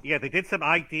 Yeah. Yeah, they did some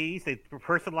IDs,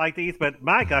 personal IDs, but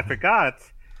Mike, I forgot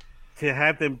to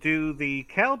have them do the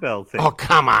cowbell thing. Oh,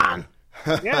 come on.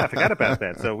 Yeah, I forgot about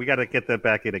that. So we got to get them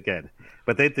back in again.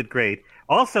 But they did great.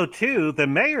 Also, too, the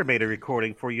mayor made a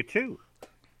recording for you too.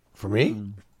 For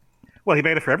me? Well, he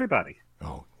made it for everybody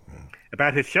Oh.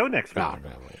 about his show next week. Oh,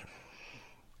 man.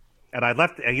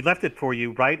 And he left it for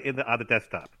you right on the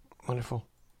desktop. Wonderful.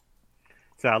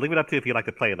 So I'll leave it up to you if you'd like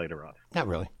to play it later on. Not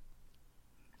really.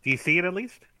 Do you see it at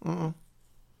least? Mm-mm.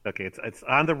 Okay, it's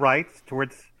on the right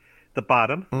towards the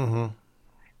bottom. Mm-hmm.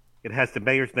 It has the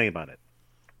mayor's name on it.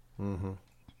 Mm-hmm.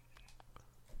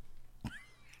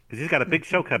 Because he's got a big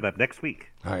show coming up next week.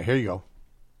 All right, here you go.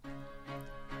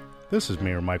 This is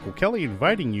Mayor Michael Kelly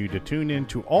inviting you to tune in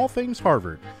to All Things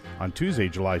Harvard on Tuesday,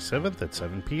 July 7th at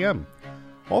 7 p.m.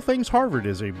 All Things Harvard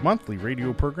is a monthly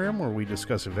radio program where we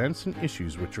discuss events and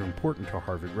issues which are important to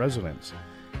Harvard residents.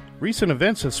 Recent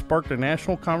events have sparked a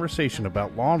national conversation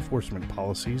about law enforcement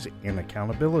policies and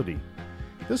accountability.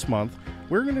 This month,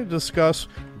 we're going to discuss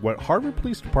what Harvard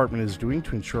Police Department is doing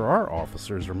to ensure our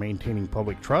officers are maintaining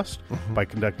public trust by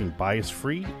conducting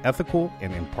bias-free, ethical,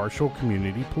 and impartial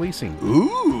community policing.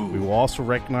 Ooh. We will also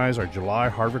recognize our July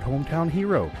Harvard Hometown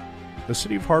Hero. The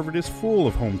city of Harvard is full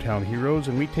of hometown heroes,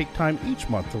 and we take time each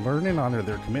month to learn and honor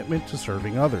their commitment to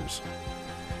serving others.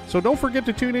 So don't forget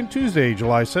to tune in Tuesday,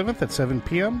 July 7th at 7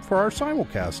 p.m. for our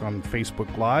simulcast on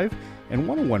Facebook Live and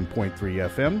 101.3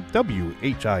 FM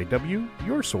WHIW,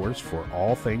 your source for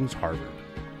all things Harvard.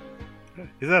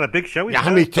 Is that a big show? Yeah, how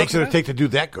many takes did it take to do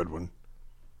that good one?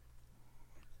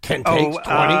 10 takes?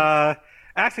 20?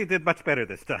 Actually did much better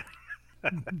this time.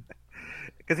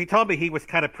 Because he told me he was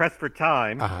kind of pressed for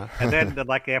time, and then,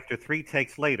 like, after 3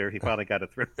 takes later, he finally got it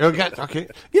through. Okay.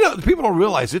 You know, people don't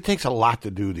realize it takes a lot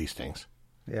to do these things.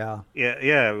 Yeah.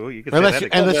 Yeah, well, you could say that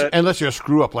again. Unless you're a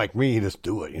screw up like me, you just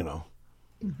do it, you know.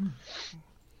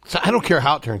 So I don't care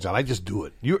how it turns out. I just do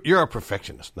it. You're a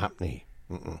perfectionist, not me.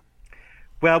 Mm-mm.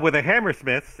 Well, with the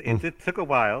Hammersmiths, it took a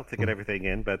while to get everything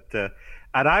in, but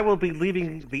and I will be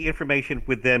leaving the information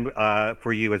with them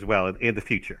for you as well in the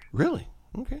future. Really?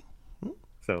 Okay.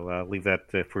 So I'll leave that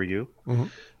for you. Mm-hmm.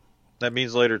 That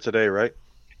means later today, right?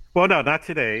 Well, no, not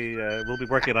today. We'll be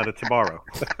working on it tomorrow.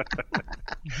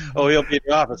 Oh, he'll be in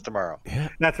the office tomorrow.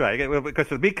 That's right. Well, because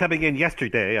with me coming in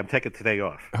yesterday, I'm taking today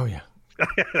off. Oh, yeah. I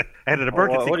had an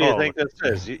emergency What do you call. think this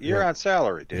is? You're on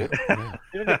salary, dude. You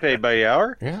don't get paid by the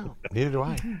hour. Yeah, neither do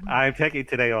I. I'm taking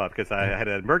today off because I had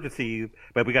an emergency,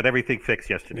 but we got everything fixed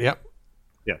yesterday. Yep.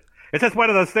 Yeah. It's just one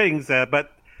of those things,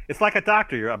 but it's like a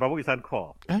doctor. I'm always on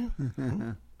call. Hello?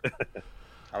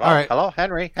 All right. Hello,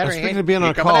 Henry. Speaking of being you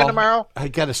on coming call, in tomorrow? I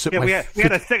got to sit Yeah, my... we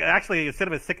had a sick, actually, instead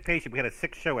of a sick patient, we had a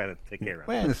sick show I had to take care of.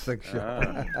 Well,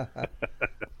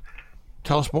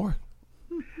 tell us more.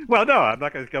 Well, no, I'm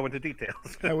not going to go into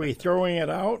details. Are we throwing it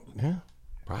out? Yeah,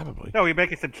 probably. No, we're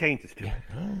making some changes to it.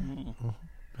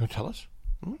 You'll tell us?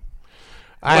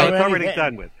 Well, it's already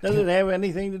done with. Does it have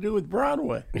anything to do with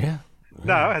Broadway? Yeah.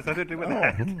 No, it has nothing to do with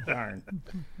that. Darn.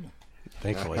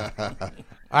 Thankfully. All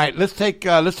right, let's take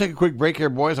a quick break here,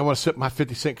 boys. I want to sip my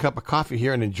 50-cent cup of coffee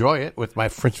here and enjoy it with my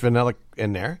French vanilla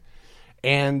in there.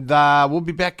 And we'll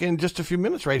be back in just a few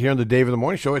minutes right here on the Dave in the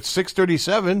Morning Show. It's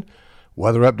 6:37.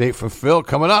 Weather update from Phil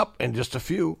coming up in just a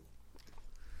few.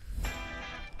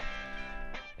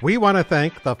 We want to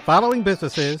thank the following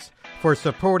businesses for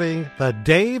supporting the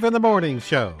Dave in the Morning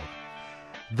Show.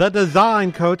 The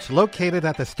Design Coach, located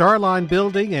at the Starline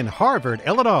Building in Harvard,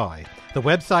 Illinois. The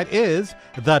website is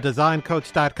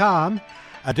thedesigncoach.com.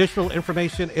 Additional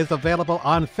information is available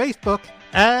on Facebook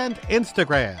and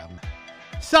Instagram.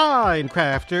 Sign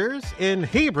Crafters in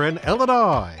Hebron,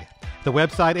 Illinois. The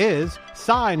website is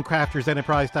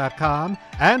signcraftersenterprise.com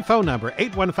and phone number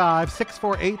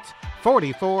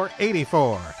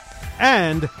 815-648-4484.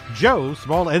 And Joe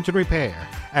Small Engine Repair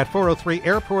at 403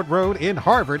 Airport Road in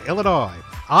Harvard, Illinois.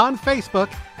 On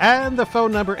Facebook, and the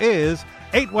phone number is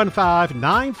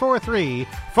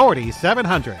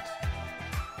 815-943-4700.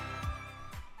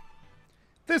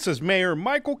 This is Mayor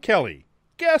Michael Kelly.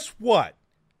 Guess what?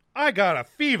 I got a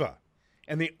fever,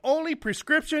 and the only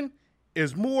prescription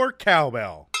is more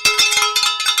cowbell.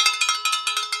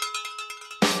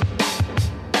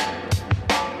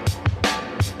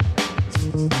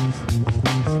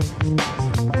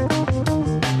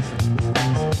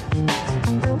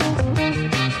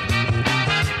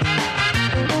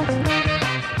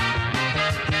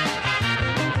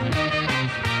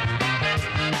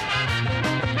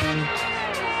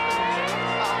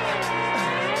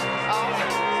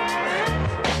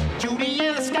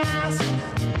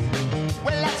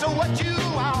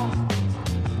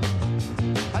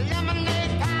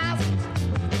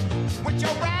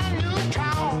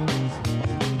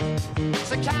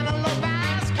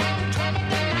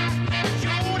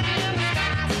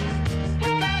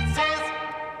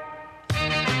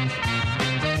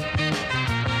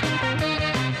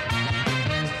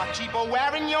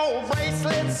 Wearing your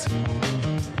bracelets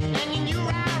and your new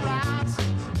rounds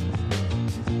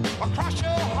across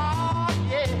your heart,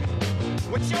 yeah,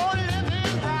 with your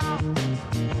living round.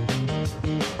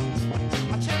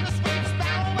 I tell the sweet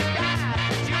style with God,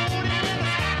 Judy in the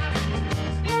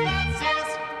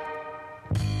sky.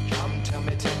 Come to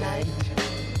me tonight,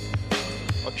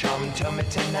 or come to me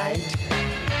tonight.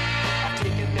 I've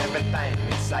taken everything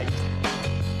in sight.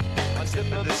 I'm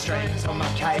zipping the strings on my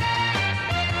kite.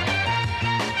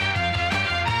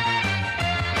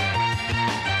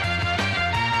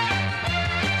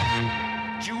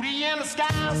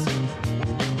 Skies.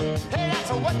 Hey,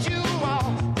 that's what you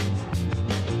are.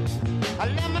 A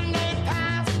lemonade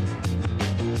pie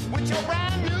with your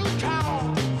brand new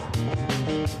car.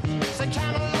 Say,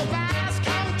 cantaloupe eyes,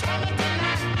 come to me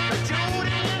tonight. The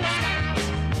Judy in the skies.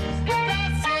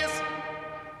 That's it.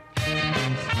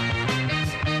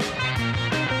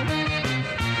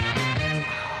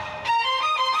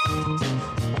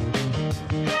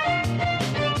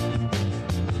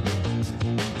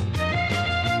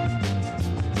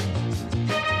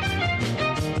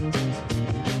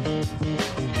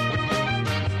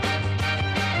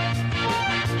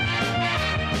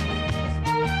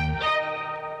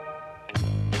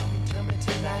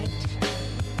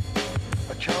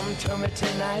 Come to me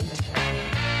tonight.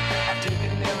 I've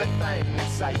taken everything in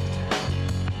sight.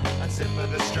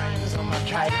 Unzip the strings on my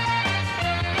kite.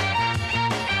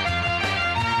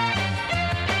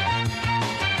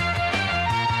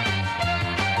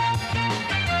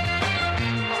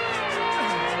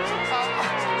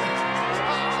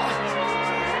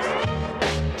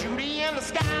 Judy in the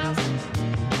skies.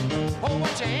 Oh,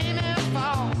 what you aiming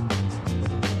for?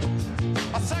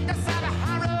 A circus out of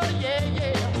horror, yeah,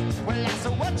 yeah. Well, that's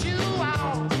what you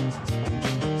are.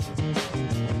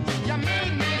 You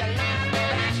made me a life of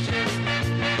ashes. I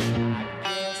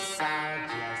guess I'll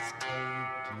just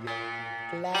take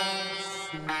your glass.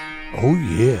 Oh,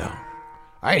 yeah.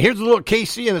 All right, here's a little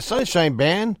KC and the Sunshine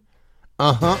Band.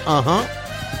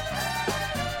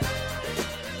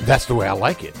 That's the way I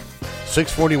like it.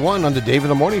 6:41 on the Dave in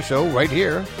the Morning Show right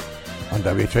here on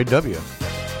WHIW.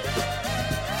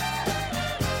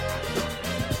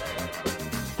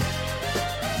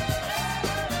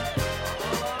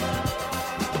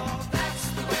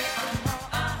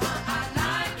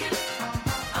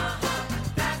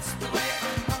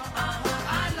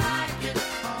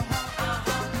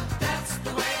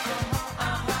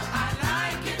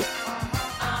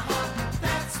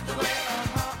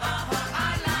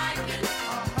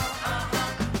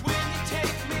 When you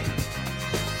take me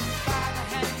by the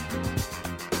hand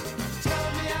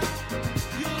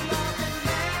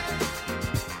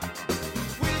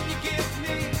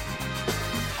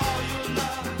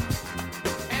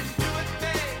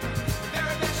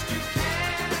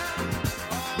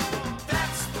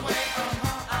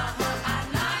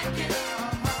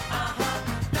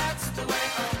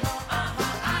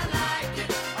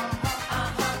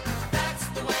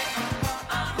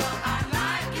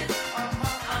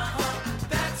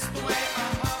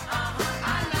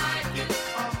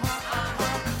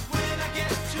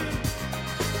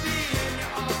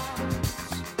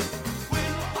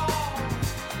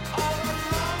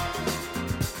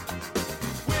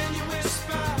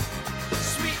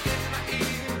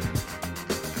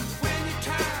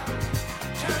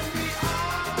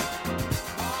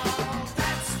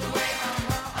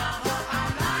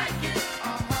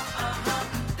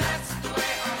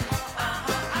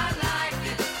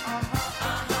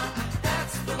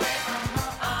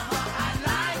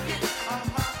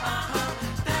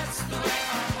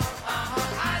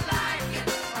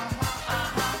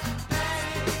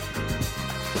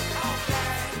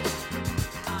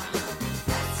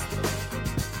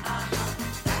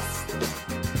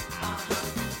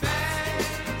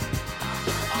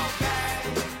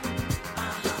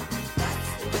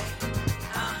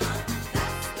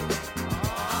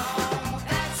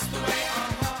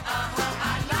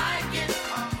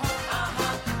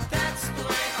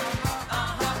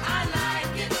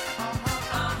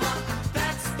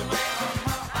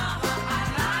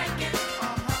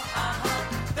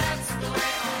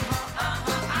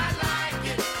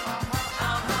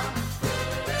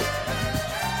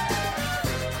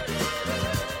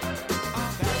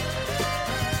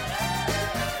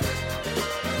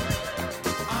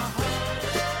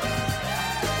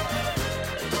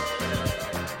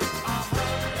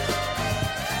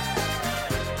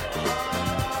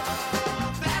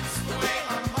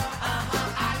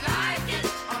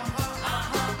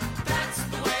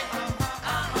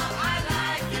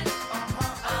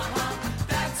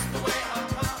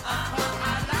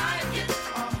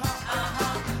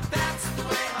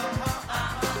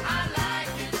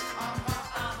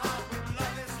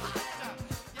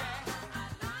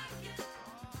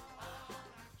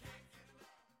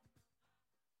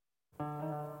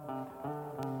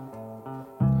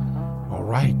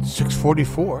right,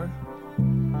 6:44.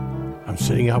 I'm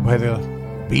sitting out by the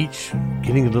beach,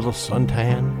 getting a little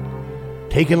suntan,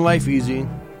 taking life easy,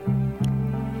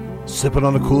 sipping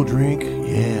on a cool drink,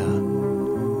 yeah.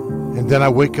 And then I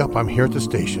wake up, I'm here at the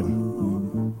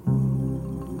station,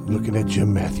 looking at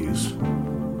Jim Matthews.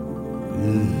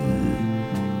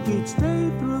 Each day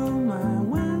through my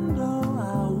window,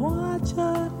 I watch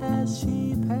her as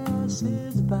she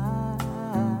passes by.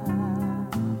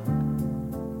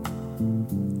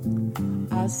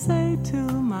 I say to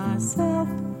myself,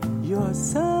 you're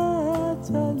such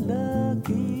a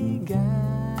lucky guy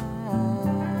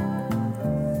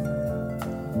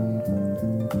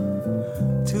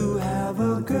to have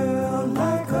a girl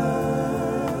like her.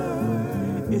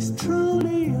 Is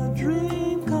truly a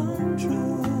dream come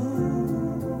true.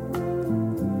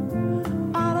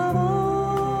 Out of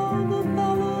all the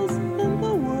fellas in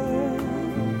the world,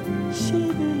 she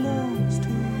belongs to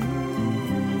you.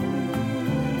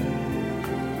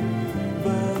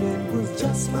 But it was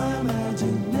just my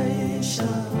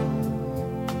imagination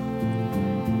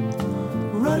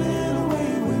running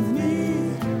away with me.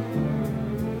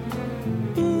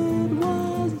 It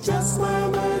was just my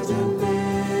imagination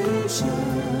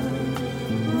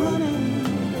running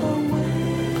away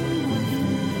with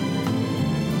me.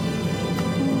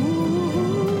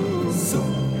 Ooh,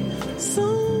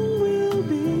 soon we'll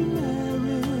be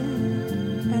married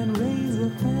and raise a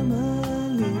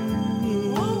family.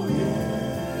 Oh yeah,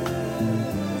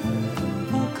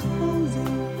 a cozy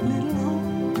little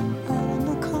home out in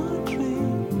the country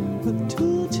with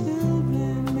 2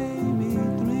 children, maybe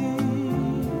 3.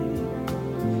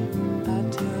 I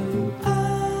tell you, I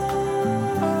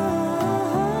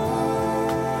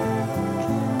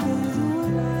can't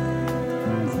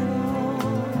visualize it all.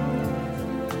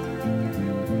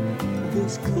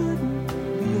 This couldn't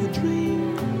be a dream,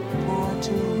 for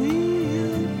too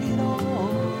real it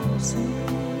all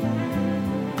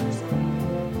seems.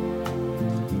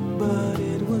 But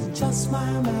it was just my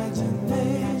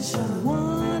imagination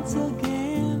once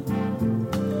again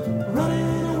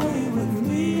running away with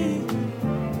me.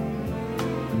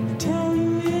 Tell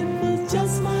you it was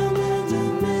just my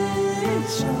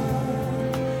imagination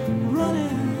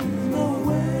running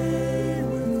away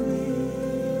with me.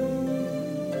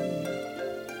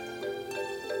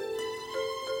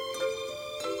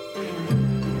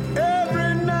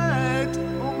 Every night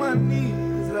on my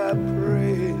knees I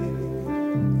pray,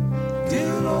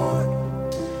 dear Lord,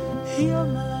 hear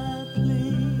my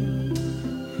plea.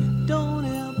 Don't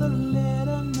ever let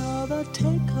another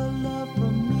take her love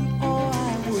from me, or I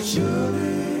will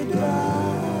surely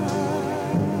die.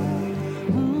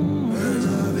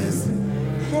 Love is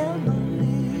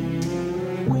heavenly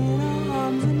when her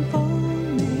arms enfold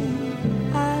me.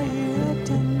 I hear a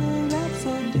tender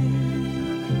rhapsody,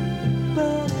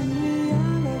 but in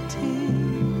reality,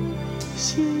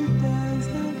 she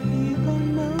doesn't even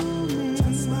know me.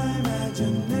 Just my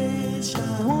imagination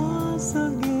once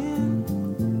again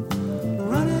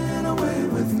running away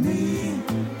with me.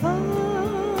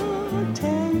 Oh,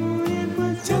 tell you it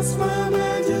was just my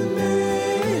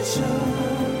imagination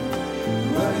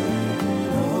running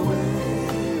away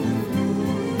with me.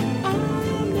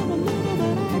 I'll never know,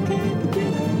 but I can't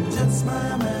forget it. Just my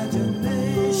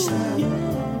imagination,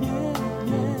 yeah,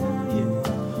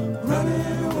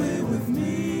 running away with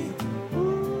me.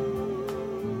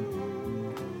 Ooh,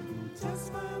 just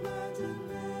my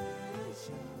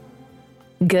imagination.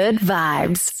 Good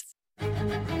vibes.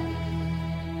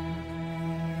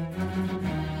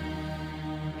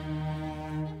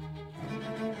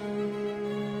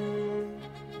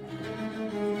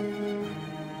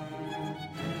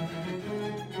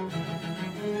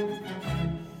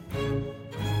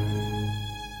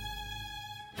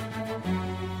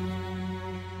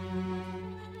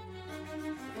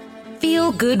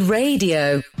 Feel Good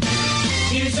Radio.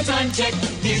 Here's the time check.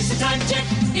 Here's the time check.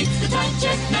 It's the time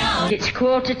check now. It's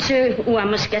 1:45. Oh, I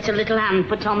must get a little hand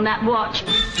put on that watch.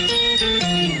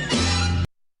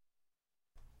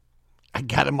 I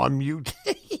got him on mute.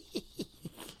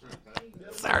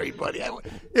 Sorry, buddy.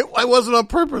 I wasn't on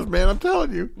purpose, man. I'm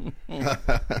telling you.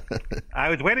 I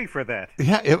was waiting for that.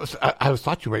 Yeah, it was. I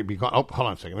thought you might be gone. Oh, hold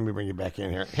on a second. Let me bring you back in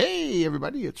here. Hey,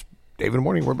 everybody. It's Dave in the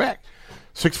Morning. We're back.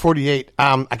 6:48.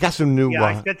 I got some new.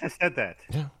 Yeah, I just said that.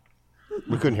 Yeah.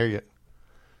 We couldn't hear you.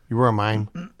 You were a mime.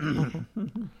 Don't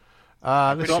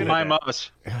mime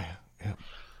us. Yeah. At least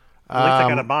I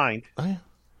got a mind. Oh, yeah.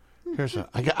 Here's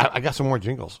I got some more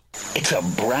jingles. It's a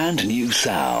brand new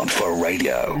sound for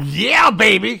radio. Yeah,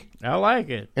 baby. I like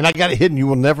it. And I got it hidden. You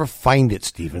will never find it,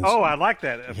 Stevens. Oh, I like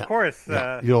that. Of course.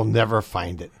 You'll never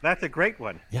find it. That's a great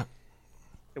one. Yeah.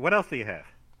 What else do you have?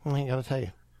 I ain't got to tell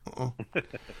you.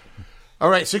 All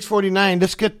right, 6:49.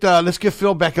 Let's get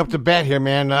Phil back up to bat here,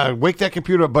 man. Wake that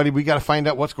computer up, buddy. We got to find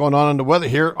out what's going on in the weather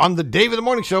here on the Dave in the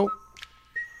Morning Show.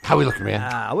 How we looking,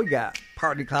 man? We got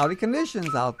partly cloudy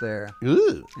conditions out there.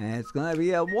 Ooh. And it's going to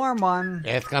be a warm one.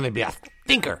 It's going to be a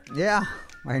stinker. Yeah.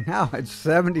 Right now it's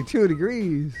 72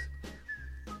 degrees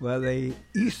with a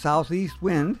east-southeast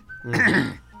wind.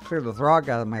 Clear the frog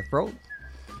out of my throat.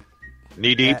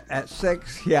 Knee deep? At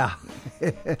 6, yeah.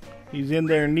 He's in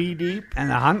there knee deep.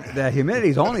 And the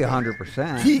humidity's only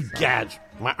 100%. Gads.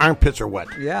 My armpits are wet.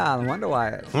 Yeah, I wonder why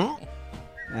it's.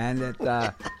 And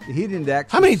the heat index.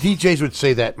 How many DJs would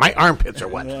say that? My armpits are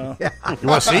wet. Yeah. You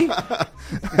want to see?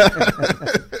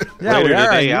 Yeah, Later we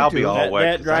are today, on I'll be YouTube. all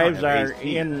wet. That drives our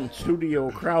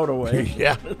in-studio crowd away.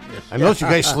 Yeah. I noticed you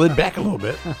guys slid back a little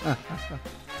bit.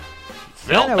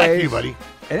 Phil, back to you, buddy.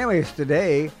 Anyways,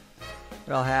 today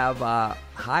we'll have a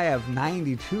high of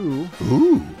 92.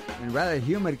 Ooh. In rather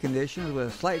humid conditions with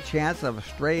a slight chance of a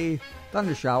stray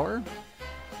thunder shower.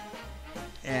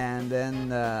 And then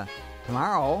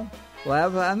tomorrow we'll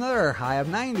have another high of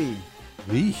 90.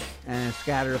 Eesh. And a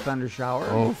scattered thunder shower.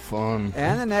 Oh, fun.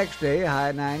 And the next day, a high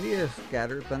of 90, a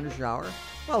scattered thunder shower.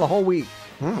 Well, the whole week.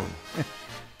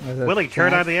 Willie,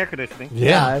 turn on the air conditioning.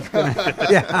 Yeah.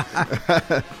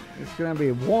 It's gonna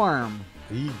be warm.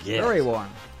 Yes. Very warm.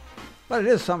 But it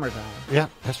is summertime. Yeah,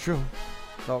 that's true.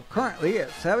 So currently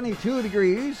it's 72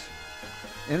 degrees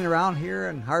in and around here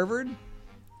in Harvard.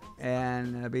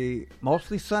 And it'll be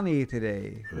mostly sunny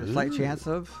today. With a slight chance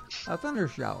of a thunder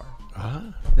shower.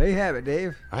 There you have it,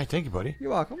 Dave. All right, thank you, buddy.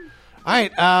 You're welcome. All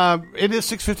right, it is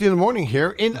 6:50 in the morning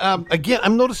here. And again,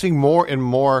 I'm noticing more and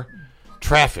more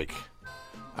traffic.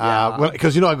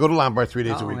 Because, I go to Lombard 3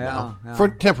 days a week now. For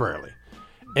temporarily.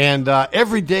 And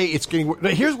every day it's getting worse. Now,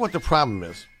 here's what the problem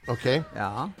is, okay?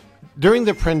 Yeah. During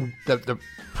the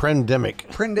pandemic.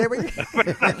 Pandemic?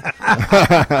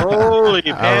 Holy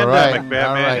pandemic, Batman.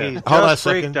 All right. He's Hold on a just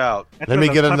freaked second. out. Let me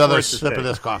get another sip of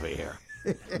this coffee here.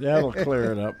 That'll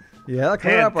clear it up. Yeah, that'll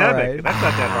clear up all right. That's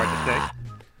not that hard to say.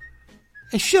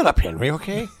 Hey, shut up, Henry,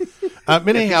 okay?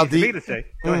 Anyhow, It's easy for me to say.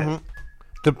 Go ahead.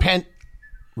 The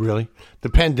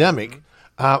pandemic,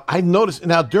 I noticed,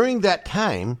 now during that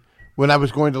time, when I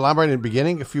was going to Lombard in the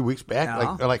beginning, a few weeks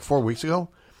back, like 4 weeks ago,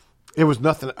 it was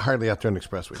nothing hardly out there on the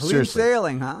expressway. Clean Seriously.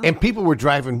 sailing, huh? And people were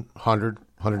driving 100,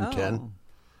 110.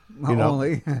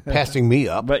 Only. Passing me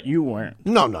up. But you weren't.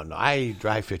 No. I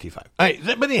drive 55. All right,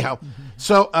 but anyhow,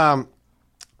 so,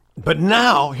 but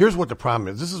now, here's what the problem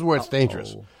is. This is where it's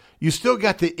dangerous. You still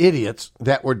got the idiots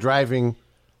that were driving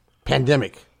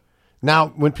pandemic. Now,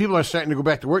 when people are starting to go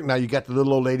back to work now, you got the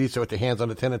little old ladies with their hands on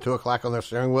the 10 and 2 o'clock on their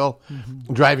steering wheel,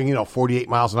 driving, 48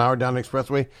 miles an hour down the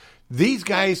expressway. These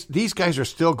guys are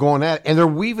still going at it, and they're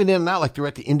weaving in and out like they're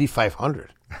at the Indy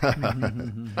 500.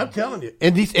 I'm telling you.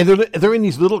 And they're in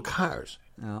these little cars.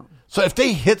 Yeah. So if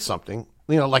they hit something,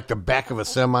 like the back of a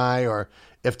semi, or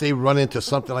if they run into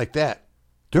something like that,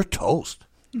 they're toast.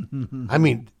 I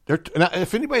mean, now,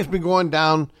 if anybody's been going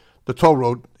down the toll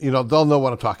road, they'll know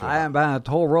what I'm talking about. I haven't been on a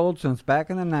toll road since back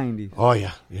in the 90s. Oh,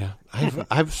 yeah.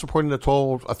 I've supported the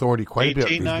toll authority quite a bit.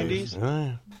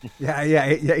 1890s? Yeah,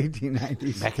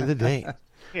 1890s. Back in the day.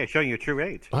 Yeah, showing your true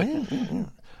age. Oh, yeah.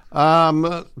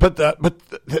 But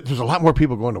there's a lot more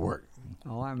people going to work.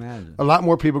 Oh, I imagine. A lot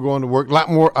more people going to work. A lot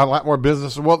more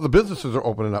businesses. Well, the businesses are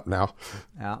opening up now.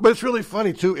 Yeah. But it's really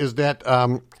funny too. Is that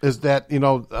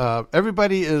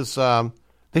everybody is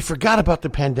they forgot about the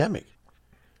pandemic.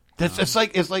 It's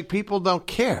like people don't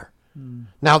care.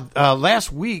 Now,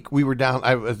 last week we were down.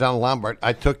 I was down in Lombard.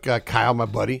 I took Kyle, my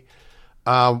buddy.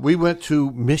 We went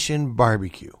to Mission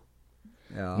Barbecue.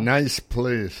 Yeah. Nice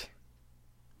place.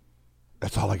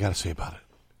 That's all I got to say about it.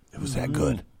 It was that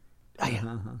good.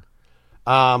 Yeah.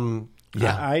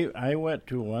 I went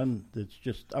to one that's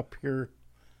just up here,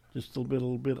 just a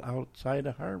little bit outside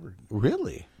of Harvard.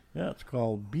 Really? Yeah, it's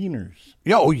called Beaners.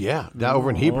 Yeah, down over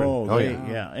in Hebron.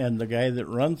 Yeah, and the guy that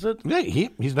runs it. Yeah,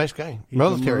 he's a nice guy. He's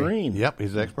Military. a Marine. Yep,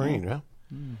 he's an ex-Marine. Yeah,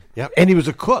 yeah, and he was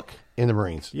a cook in the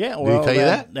Marines. Yeah, did well, he tell you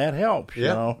that? That helps. Yeah.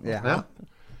 You know? Yeah.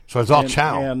 So it's all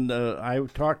chow. And I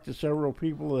talked to several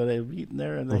people that have eaten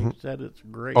there, and they said it's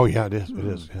great. Oh yeah, it is. It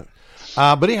is.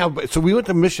 Yeah. But anyhow, so we went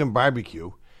to Mission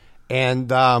Barbecue, and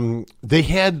they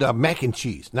had mac and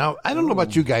cheese. Now I don't know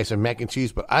about you guys and mac and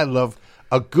cheese, but I love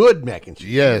a good mac and cheese.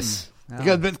 Yes.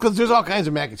 Because there's all kinds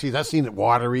of mac and cheese. I've seen it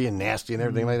watery and nasty and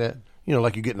everything like that.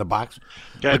 Like you get in the box.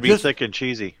 Gotta be thick and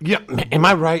cheesy. Yeah, am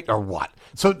I right or what?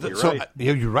 So, right.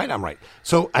 You're right. I'm right.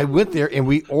 So I went there and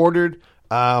we ordered,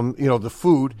 the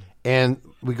food, and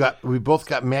we both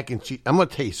got mac and cheese. I'm going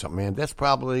to tell you something, man. That's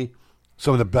probably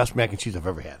some of the best mac and cheese I've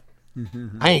ever had.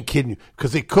 I ain't kidding you,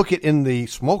 because they cook it in the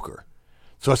smoker,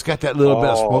 so it's got that little bit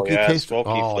of smoky taste.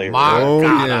 Smoky flavor. My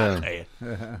God, yeah. I'll tell you.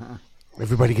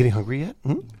 Everybody getting hungry yet?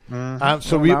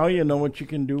 So now you know what you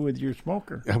can do with your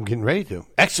smoker. I'm getting ready to.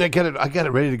 Actually, I got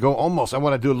it ready to go almost. I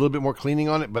want to do a little bit more cleaning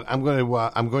on it, but I'm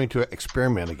going to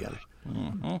experiment again.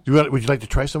 Would you like to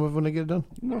try some of it when I get it done?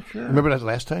 Well, sure. Remember that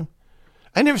last time?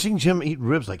 I never seen Jim eat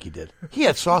ribs like he did. He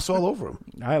had sauce all over him.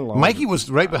 I love Mikey it.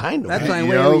 was right behind him. That's the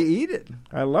only way we eat it.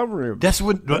 I love ribs. That's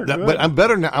what. But I'm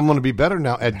better now. I'm going to be better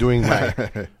now at doing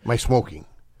my smoking,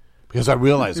 because I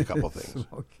realized a couple of things.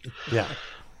 Yeah.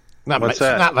 What's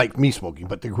that? Not like me smoking,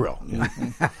 but the grill.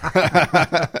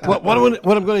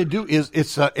 What I'm going to do is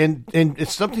it's and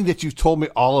it's something that you've told me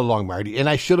all along, Marty, and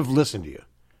I should have listened to you.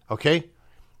 Okay,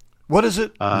 what is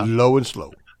it? Low and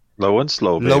slow. Low and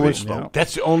slow, baby. Low and slow. Yeah.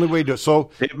 That's the only way to do it. So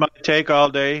It might take all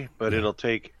day, but it'll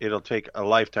take a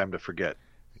lifetime to forget.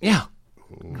 yeah.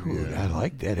 I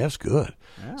like that. That's good.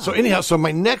 So anyhow, so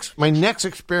my next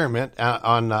experiment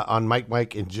on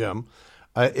Mike and Jim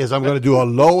is I'm going to do a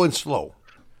low and slow.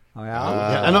 Oh, yeah?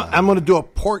 Yeah, and I'm going to do a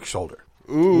pork shoulder.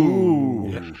 Ooh.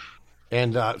 Yeah.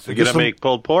 And so You're going to make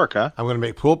pulled pork, huh? I'm going to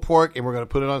make pulled pork, and we're going to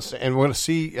put it on, and we're going to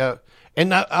see. And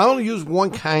now, I only use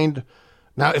one kind.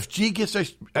 Now, if G gets her,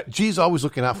 G's always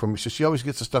looking out for me, so she always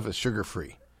gets the stuff that's sugar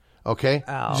free. Okay,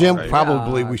 Oh, Jim, right.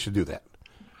 probably we should do that.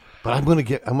 But I'm going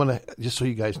to just so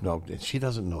you guys know, and she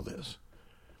doesn't know this,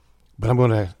 but I'm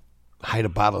going to hide a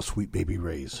bottle of Sweet Baby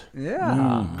Ray's.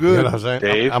 Yeah. Good. You know what I'm saying?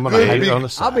 Dave? I'm going to hide it on the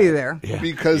side. I'll be there. Yeah.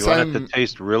 Because You want I'm it to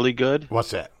taste really good? What's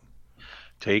that?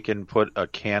 Take and put a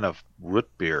can of root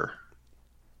beer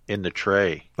in the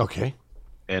tray Okay.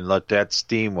 and let that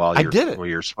steam while I did it. while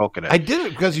you're smoking it. I did it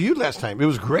because of you last time. It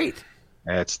was great.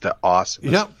 That's the awesome.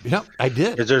 Yep, I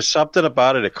did. Is there something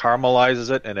about it? It caramelizes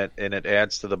it and it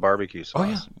adds to the barbecue sauce. Oh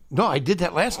yeah. No, I did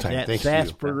that last time. That Thanks to you.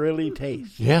 sarsaparilla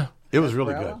taste. Yeah, it was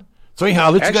really good. So anyhow,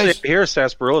 I'll let Actually, you guys. here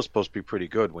sarsaparilla is supposed to be pretty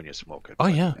good when you smoke it. Oh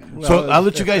yeah. So I'll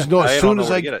let you guys know I as don't soon know as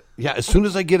where I to get it. Yeah, as soon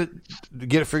as I get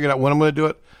it figured out when I'm going to do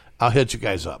it, I'll hit you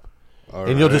guys up,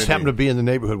 and you'll just Alrighty. happen to be in the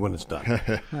neighborhood when it's done.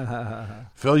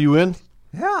 Phil, you in?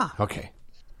 Yeah. Okay.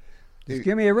 Just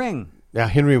give me a ring. Yeah,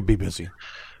 Henry will be busy.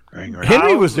 Ring, ring.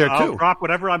 Henry was there I'll too. drop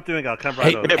whatever I'm doing. I'll come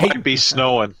right over. It might be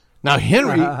snowing. Now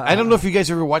Henry, I don't know if you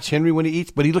guys ever watch Henry when he eats,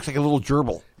 but he looks like a little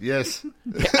gerbil. yes.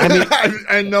 I mean,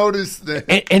 I noticed that.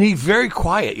 and he's very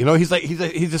quiet. You know, he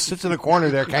just sits in the corner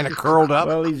there, kind of curled up.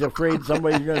 Well, he's afraid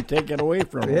somebody's going to take it away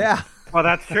from him. Yeah. Well,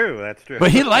 that's true. That's true.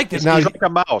 But he liked it. Now, He's like a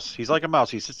mouse. He's like a mouse.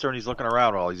 He sits there and he's looking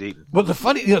around while he's eating. well, the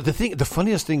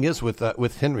funniest thing is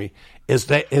with Henry is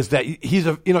that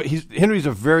Henry's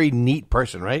a very neat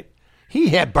person, right? He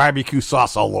had barbecue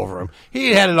sauce all over him.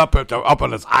 He had it up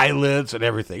on his eyelids and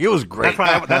everything. It was great.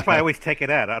 That's why I always take it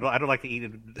out. I don't like to eat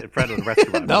it in front of the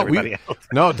restaurant. No, with everybody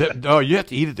else. no, you have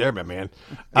to eat it there, my man.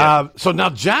 So now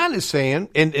John is saying,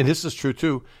 and this is true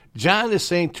too. John is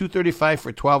saying $235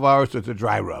 for 12 hours with the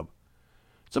dry rub.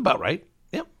 It's about right.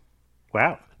 Yep.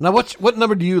 Wow. Now, what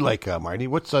number do you like, Marty?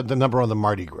 What's the number on the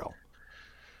Marty grill?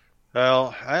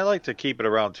 Well, I like to keep it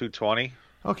around 220.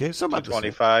 Okay, so about the same.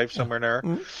 225 somewhere there,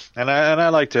 and I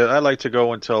like to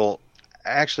go until.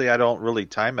 Actually, I don't really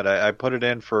time it. I put it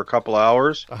in for a couple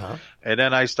hours, and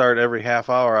then I start every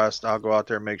half hour. I'll go out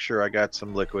there and make sure I got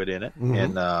some liquid in it,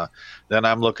 and then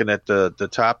I'm looking at the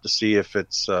top to see if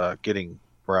it's getting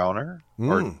browner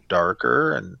or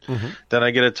darker, and then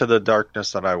I get it to the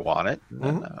darkness that I want it,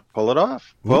 and then pull it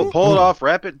off. Pull it off,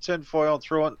 wrap it in tin foil,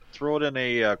 and throw it in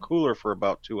a cooler for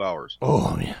about 2 hours.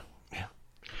 Oh yeah.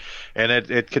 And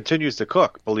it continues to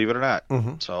cook, believe it or not.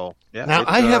 So yeah. Now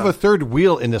I have a third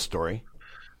wheel in this story.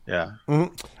 Yeah.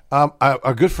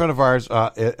 A good friend of ours,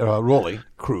 Rolly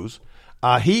Cruz,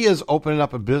 he is opening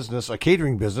up a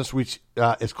catering business, which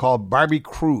is called Barbie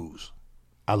Cruise.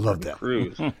 I love that.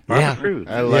 Cruise. Yeah. Cruise.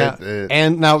 I like it.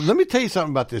 And now let me tell you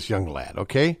something about this young lad.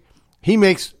 Okay, he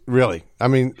makes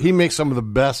some of the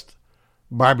best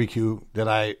barbecue that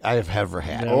I have ever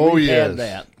had. Yeah, Oh, we've yes. had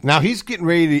that. Now he's getting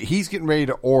ready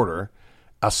to order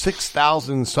a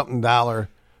 $6,000 something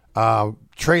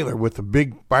trailer with a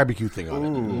big barbecue thing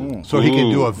on it, so he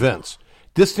can do events.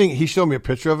 This thing, he showed me a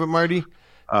picture of it, Marty.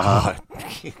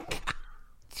 It's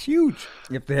huge.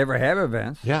 If they ever have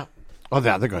events. Yeah. Oh,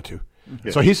 yeah, they're going to.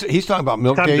 So he's talking about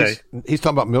milk Someday. days. He's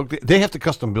talking about milk days. They have to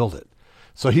custom build it.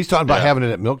 So he's talking about having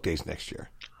it at milk days next year.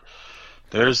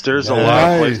 There's a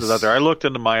lot of places out there. I looked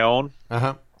into my own.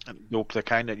 The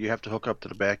kind that you have to hook up to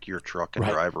the back of your truck and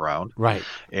drive around. Right.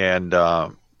 And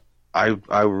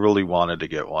I really wanted to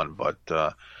get one, but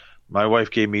my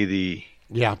wife gave me the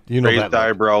raised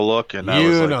eyebrow look, and I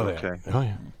was like, okay. Oh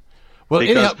yeah. Well,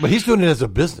 anyhow, but he's doing it as a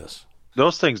business.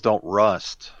 Those things don't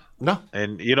rust No.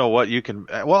 And you know what? You can.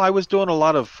 Well, I was doing a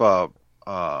lot of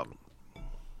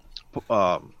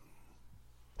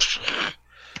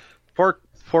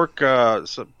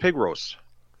pig roast.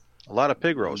 A lot of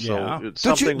pig roast. Yeah. So it's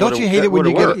Don't you, something don't you hate it when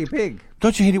you get Turkey pig.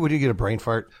 Don't you hate it when you get a brain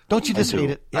fart? Don't you just I do. hate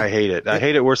it? I hate it. I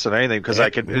hate it worse than anything because I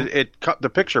can. The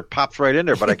picture pops right in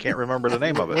there, but I can't remember the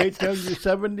name of it. Wait till you're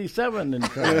 77 and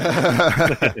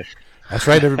try. That's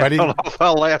right, everybody. I don't know if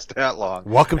I'll last that long.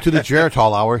 Welcome to the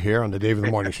Geritol Hour here on the Dave in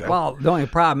the Morning Show. Well, the only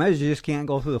problem is you just can't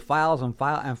go through the files and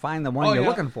find the one you're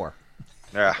looking for.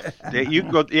 Yeah, you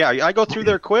can go. Yeah, I go through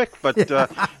there quick, but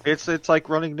it's like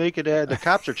running naked. The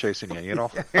cops are chasing you. You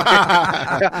know,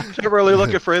 you're really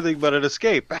looking for anything but an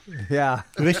escape. Yeah.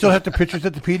 Do they still have the pictures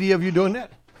at the PD of you doing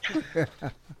that?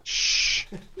 Shh.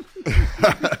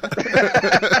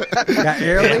 Got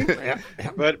early?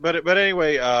 But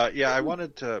anyway, I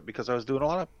wanted to because I was doing a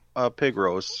lot of pig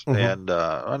roasts and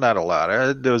not a lot.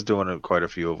 I was doing quite a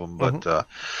few of them, but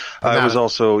I was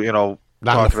also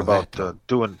talking about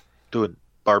doing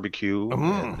barbecue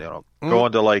and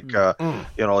going to like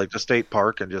the state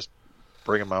park and just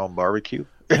bringing my own barbecue.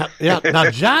 Yeah. Now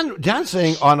John's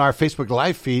saying on our Facebook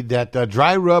Live feed that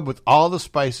dry rub with all the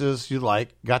spices you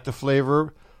like, got the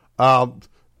flavor.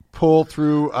 Pull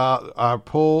through. I'll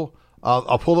pull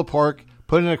the pork.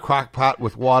 Put it in a crock pot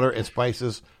with water and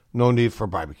spices. No need for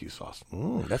barbecue sauce.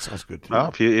 That sounds good too.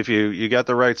 Well, if you got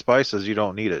the right spices, you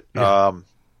don't need it. Yeah.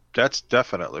 That's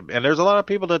definitely. And there's a lot of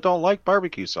people that don't like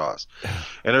barbecue sauce,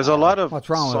 and there's a lot of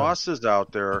sauces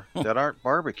out there that aren't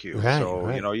barbecue. So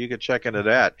you could check into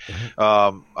that.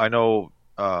 I know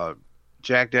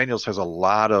Jack Daniel's has a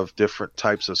lot of different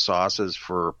types of sauces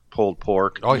for pulled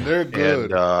pork. Oh, they're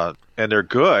good. And they're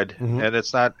good, and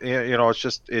it's not.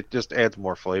 It just adds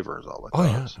more flavors. All it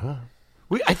does. Yeah.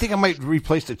 I think I might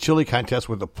replace the chili contest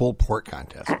with the pulled pork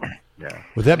contest. Yeah.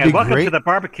 Would that be and welcome great? to the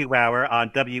Barbecue Hour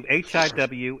on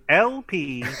WHIW-LP,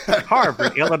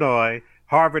 Harvard, Illinois,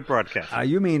 Harvard Broadcast.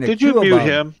 You mean Did you mute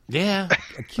him? Yeah.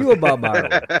 A Cuba bar.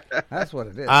 That's what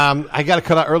it is. I got to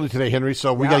cut out early today, Henry,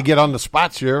 so we got to get on the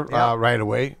spots here right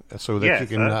away so that you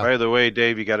can. By the way,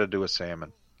 Dave, you got to do a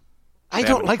salmon. I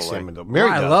don't like salmon, though. Mary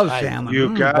does. I love salmon.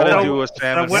 You got to do a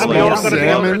salmon. So when are we all going to be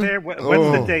over there?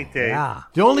 When's the date, Dave? Yeah.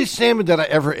 The only salmon that I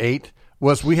ever ate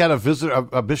was we had a visitor,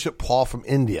 a Bishop Paul from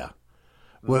India,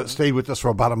 stayed with us for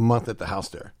about a month at the house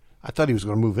there. I thought he was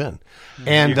going to move in.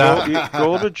 And you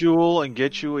go to Jewel and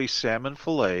get you a salmon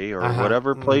fillet or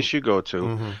whatever place you go to,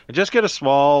 and just get a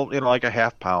small, like a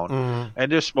half pound,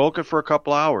 and just smoke it for a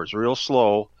couple hours, real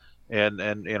slow, and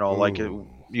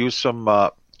use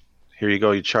some. Here you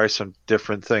go. You try some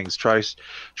different things. Try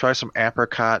some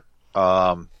apricot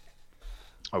wood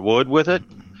with it,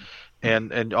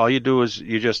 and all you do is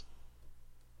you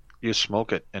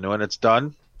smoke it, and when it's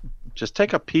done, just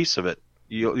take a piece of it.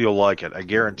 You'll like it. I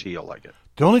guarantee you'll like it.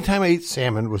 The only time I ate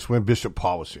salmon was when Bishop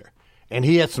Paul was here, and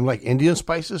he had some like Indian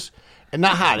spices, and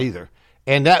not hot either.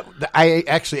 And that I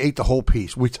actually ate the whole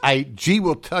piece, which G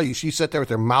will tell you. She sat there with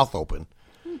her mouth open.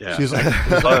 Yeah. She's like,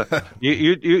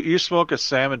 you smoke a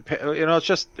salmon.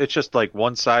 It's just like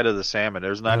one side of the salmon.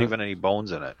 There's not even any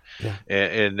bones in it,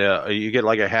 and you get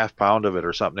like a half pound of it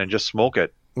or something, and just smoke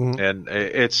it, and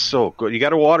it's so good. You got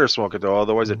to water smoke it though,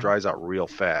 otherwise it dries out real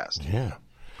fast. Yeah.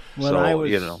 When I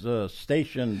was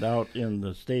stationed out in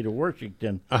the state of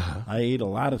Washington, I ate a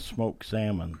lot of smoked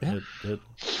salmon. Yeah. It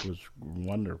was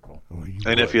wonderful.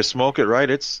 And if you smoke it right,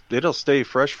 it'll stay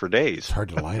fresh for days. It's hard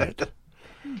to light it.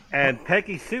 And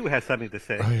Peggy Sue has something to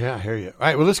say. Oh, yeah, I hear you. All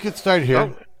right, well, let's get started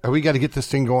here. We got to get this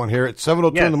thing going here. It's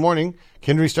 7:02 in the morning.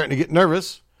 Henry's starting to get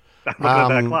nervous. I'm looking at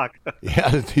that clock.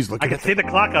 Yeah, he's looking. I can see the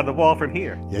clock on the wall from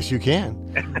here. Yes, you can.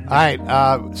 All right,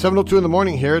 7:02 in the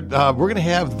morning here. We're going to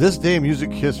have This Day in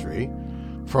Music History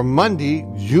for Monday,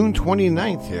 June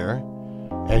 29th here.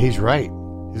 And he's right.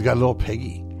 He's got a little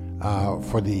Peggy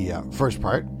for the first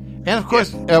part. And, of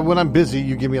course, when I'm busy,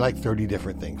 you give me like 30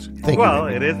 different things. Thank you. Well,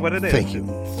 it is what it is. Thank you.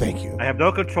 Thank you. I have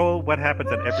no control what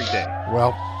happens on every day.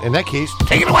 Well, in that case,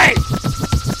 take it away!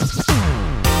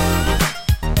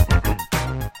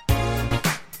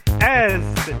 As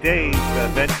Dave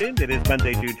mentioned, it is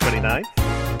Monday, June 29th.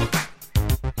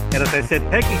 And as I said,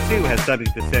 Peggy Sue has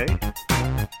something to say.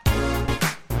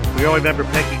 We all remember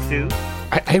Peggy Sue.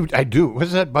 I do.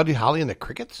 Was that Buddy Holly and the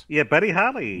Crickets? Yeah, Buddy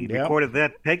Holly recorded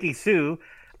that Peggy Sue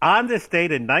on this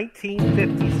date in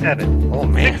 1957. Oh,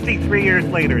 man. 63 years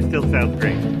later, it still sounds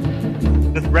great.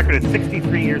 This record is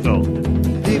 63 years old.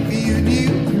 If you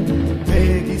knew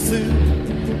Peggy Sue,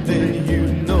 then you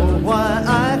know why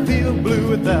I feel blue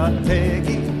without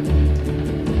Peggy.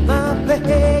 My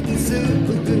Peggy Sue.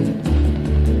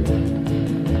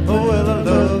 Oh, well, I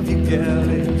love you, gal.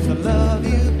 Yes, I love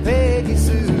you, Peggy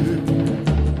Sue.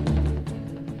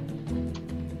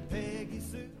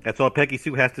 That's all Peggy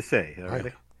Sue has to say. All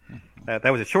right? That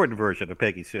was a shortened version of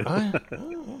Peggy Sue.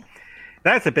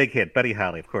 That's a big hit. Buddy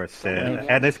Holly, of course.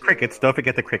 And his crickets. Don't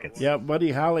forget the crickets. Yeah,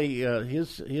 Buddy Holly,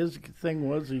 his thing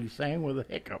was he sang with a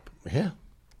hiccup. Yeah.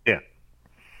 Yeah.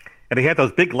 And he had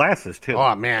those big glasses, too.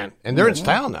 Oh, man. And they're in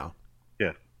style now.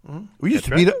 Yeah. We used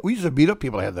to beat up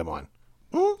people that had them on.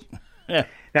 Yeah.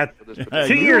 Now,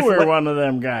 2 you years were one of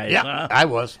them guys. Yeah, huh? I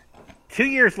was. 2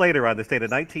 years later, on this date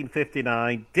of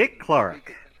 1959, Dick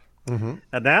Clark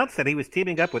announced that he was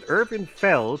teaming up with Irvin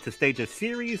Feld to stage a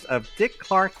series of Dick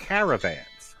Clark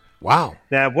caravans. Wow.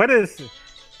 Now, what is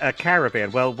a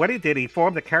caravan? Well, what he did, he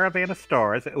formed the Caravan of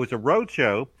Stars. It was a road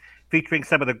show featuring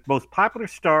some of the most popular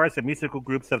stars and musical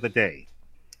groups of the day.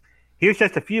 Here's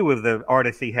just a few of the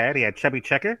artists he had. He had Chubby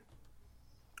Checker,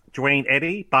 Dwayne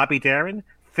Eddy, Bobby Darin,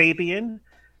 Fabian,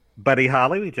 Buddy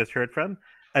Holly, we just heard from,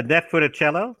 Annette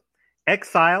Funicello,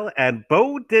 Exile, and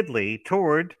Bo Diddley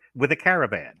toured with a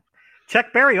caravan.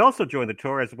 Chuck Berry also joined the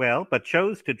tour as well, but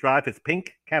chose to drive his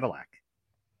pink Cadillac.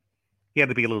 He had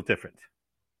to be a little different.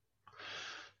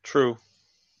 True.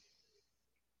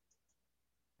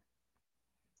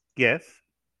 Yes.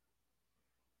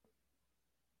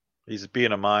 He's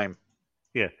being a mime.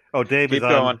 Yeah. Oh, Dave Keep is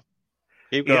going. on.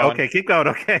 Keep Yeah, going. okay, keep going.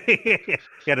 Okay.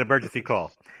 He had an emergency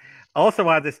call. Also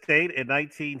on this date in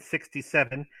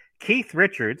 1967, Keith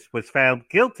Richards was found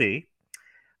guilty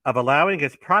of allowing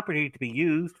his property to be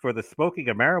used for the smoking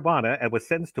of marijuana and was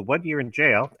sentenced to 1 year in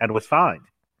jail and was fined.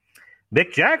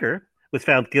 Mick Jagger was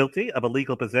found guilty of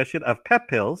illegal possession of pep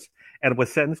pills and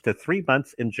was sentenced to 3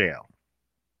 months in jail.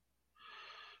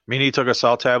 Mean he took a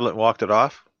salt tablet and walked it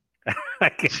off?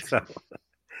 I guess so.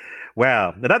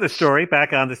 Wow. Another story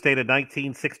back on this date of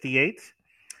 1968.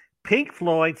 Pink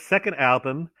Floyd's second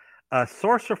album, A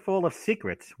Saucerful of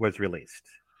Secrets, was released.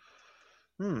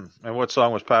 And what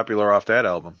song was popular off that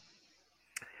album?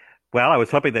 Well, I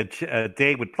was hoping that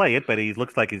Dave would play it, but he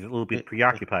looks like he's a little bit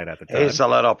preoccupied at the time. He's a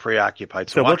little preoccupied.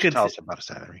 So why don't you tell us about it,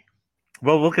 Henry?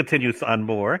 Well, we'll continue on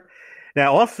more.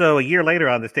 Now, also, a year later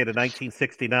on this date of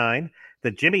 1969,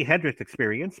 the Jimi Hendrix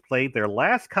Experience played their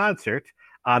last concert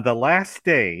on the last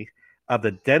day of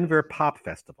the Denver Pop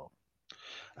Festival.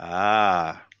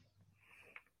 Ah.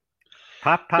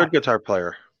 Pop. Good guitar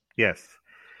player. Yes.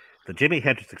 The Jimi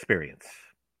Hendrix Experience.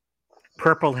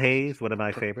 Purple Haze, one of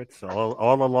my favorites.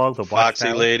 All along the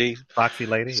Foxy Lady. Foxy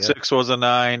Lady. Yeah. 6 was a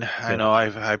 9. I know.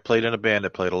 I played in a band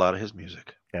that played a lot of his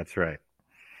music. That's right.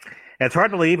 And it's hard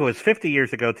to believe it was 50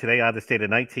 years ago today on this date of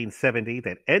 1970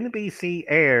 that NBC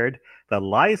aired the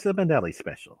Liza Minnelli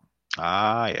special.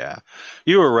 Ah, yeah.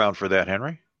 You were around for that,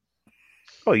 Henry.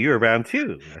 Oh, you were around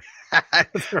too. I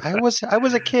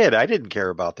was a kid. I didn't care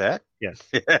about that. Yes.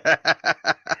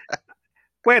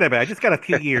 Wait a minute. I just got a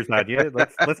few years on you.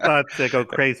 Let's not go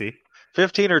crazy.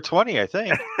 15 or 20, I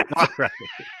think. That's right.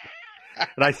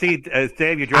 And I see,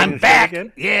 Dave, you're joining I'm the back. show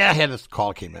again? Yeah, I had this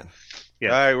call came in. Yeah.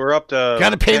 All right, we're up to...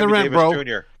 Got to pay the Sammy rent, Davis bro.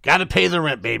 Jr. Got to pay the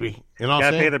rent, baby. You know what I'm Got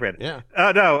to saying? pay the rent. Yeah.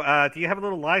 No. Do you have a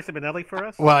little Liza Minnelli for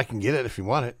us? Well, I can get it if you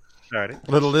want it. All righty.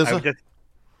 Little Liza?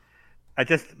 I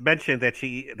just mentioned that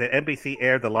NBC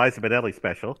aired the Liza Minnelli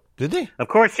special. Did they? Of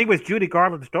course, she was Judy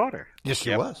Garland's daughter. Yes,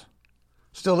 she was.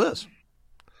 Still is.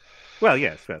 Well,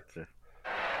 yes. But, All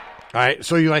right,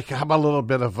 so you like, how about a little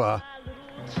bit of,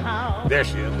 there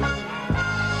she is.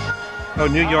 Oh,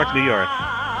 New York, New York.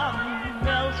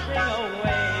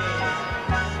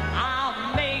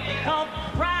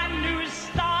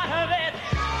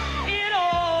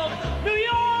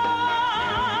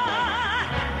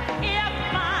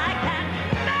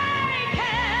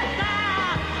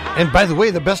 And by the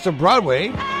way, the best of Broadway,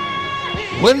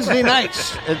 Wednesday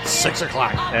nights at 6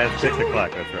 o'clock. At 6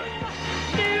 o'clock, that's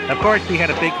right. Of course, he had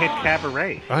a big hit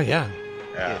Cabaret. Oh, yeah.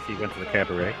 Yes, he went to the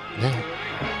Cabaret. Yeah.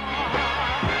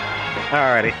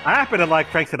 All righty. I happen to like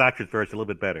Frank Sinatra's version a little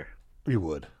bit better. You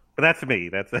would. But that's me.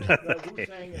 That's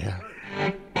okay. Yeah.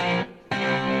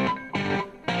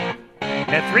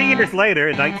 And 3 years later,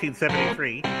 in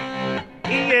 1973,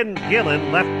 Ian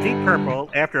Gillan left Deep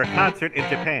Purple after a concert in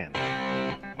Japan.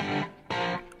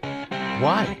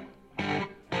 Why?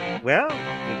 Well,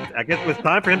 I guess it was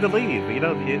time for him to leave. You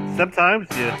know, sometimes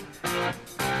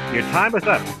your time is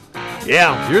up.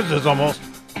 Yeah, yours is almost.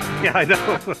 Yeah, I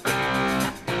know.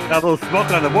 Got a little smoke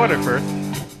on the water first.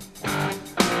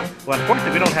 Well,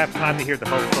 unfortunately, we don't have time to hear the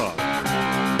whole song.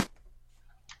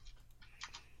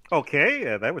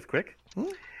 Okay, that was quick.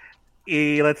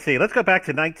 Let's see. Let's go back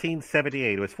to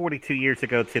 1978. It was 42 years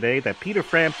ago today that Peter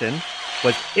Frampton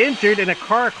was injured in a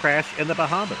car crash in the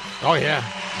Bahamas. Oh, yeah.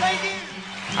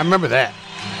 I remember that.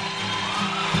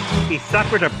 He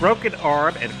suffered a broken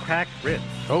arm and cracked ribs.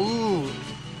 Oh,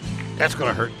 that's going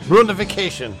to hurt. Ruined the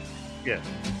vacation. Yeah,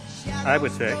 I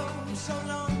would say.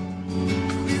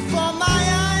 Before my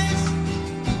eyes,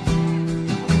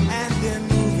 and then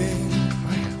moving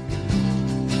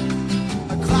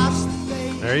across the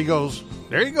face. There he goes.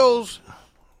 There he goes.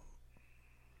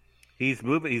 He's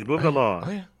moving along.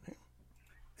 Oh, yeah.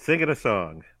 Singing a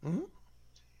song. Mm-hmm.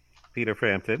 Peter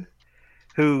Frampton,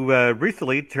 who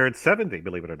recently turned 70,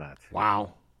 believe it or not.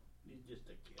 Wow.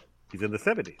 He's in the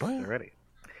 70s already.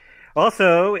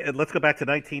 Also, let's go back to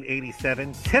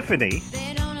 1987. Tiffany.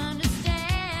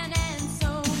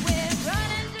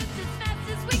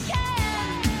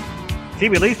 She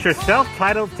released her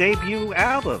self-titled debut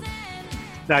album.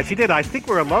 Now, she did I Think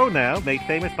We're Alone Now, made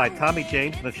famous by Tommy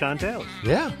James and the Shondells.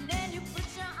 Yeah.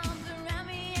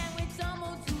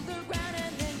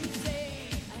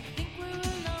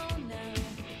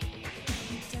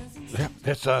 Yeah,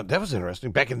 that was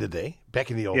interesting. Back in the day,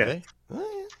 back in the old day.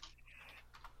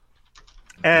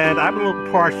 And I'm a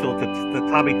little partial to the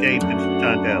Tommy James and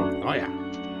Shondells. Oh, yeah.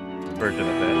 Version of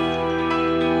that.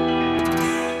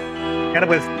 And it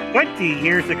was 20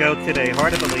 years ago today,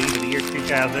 hard to believe, in the year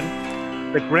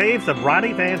 2000, the graves of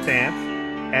Ronnie Van Zant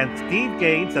and Steve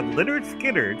Gaines of Lynyrd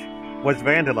Skynyrd was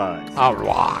vandalized. Oh,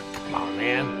 rock. Come on,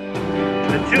 man.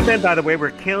 The two men, by the way,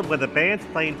 were killed when the band's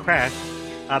plane crashed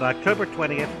on October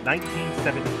 20th,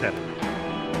 1977.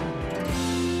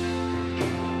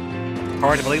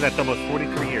 Hard to believe that's almost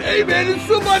 43 years Hey, ago. man, is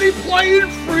somebody playing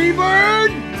Freebird?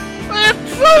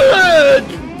 Excellent!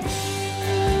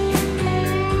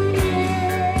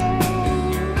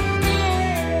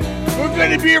 We're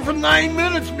going to be here for 9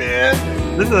 minutes, man.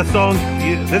 This is a song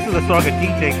a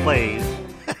DJ plays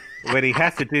when he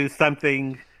has to do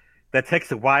something that takes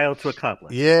a while to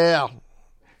accomplish. Yeah.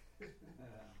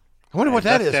 I wonder what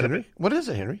that is, That's Henry. What is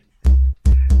it, Henry?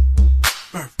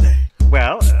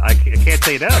 Well, I can't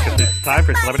say now because it's time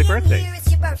for celebrity birthday. It's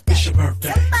your birthday. It's your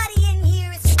birthday. Somebody in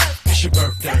here, it's your birthday. It's your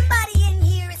birthday. Somebody in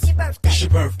here, it's your birthday. It's your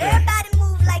birthday. Everybody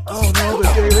move like it's your no,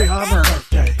 the Daily Hummer.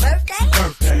 birthday. Birthday.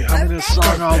 Birthday. Humming this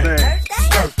song all day.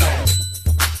 Birthday.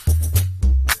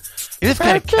 It is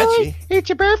kind of catchy. It's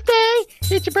your birthday.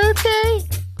 It's your birthday.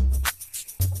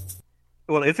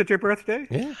 Well, is it your birthday?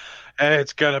 Yeah.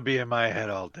 It's going to be in my head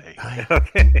all day.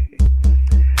 Okay.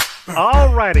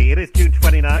 All righty. It is June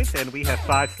 29th, and we have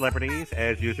 5 celebrities,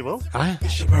 as usual.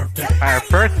 It's your birthday. Our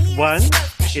first one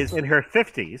is in her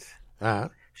 50s. Uh-huh.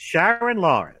 Sharon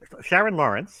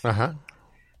Lawrence, Uh-huh.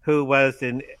 who was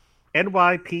in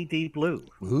NYPD Blue.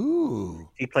 Ooh.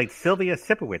 She played Sylvia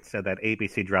Sipowicz in that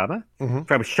ABC drama. Mhm.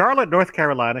 From Charlotte, North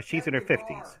Carolina. She's in her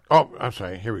 50s. Oh, I'm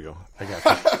sorry. Here we go. I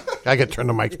got to turn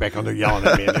the mics back on. They're yelling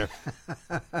at me in there.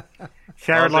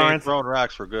 Sharon Lawrence. Throwing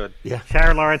rocks for good. Yeah.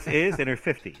 Sharon Lawrence is in her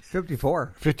 50s.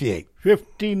 54. 58.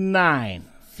 59.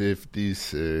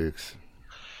 56.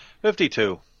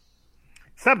 52.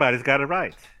 Somebody's got it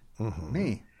right.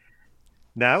 Me.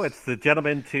 Now it's the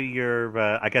gentleman to your,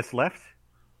 I guess, left.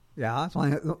 Yeah, it's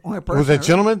the only person. Who's that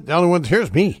gentleman? The only one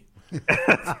here's me.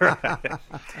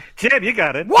 Jim, you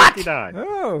got it. What? 59.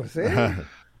 Oh, see?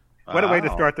 What a way to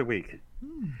Wow. start the week.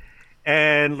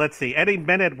 And let's see, any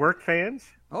Men at Work fans?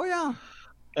 Oh, yeah.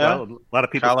 Well, a lot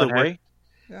of people Colin still work. Hay?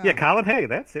 Yeah, Colin Hay,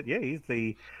 that's it. Yeah, he's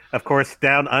the, of course,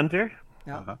 Down Under.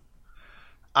 Yeah.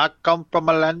 I come from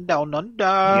a land down under.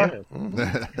 Yeah.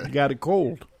 You got it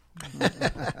cold.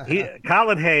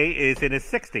 Colin Hay is in his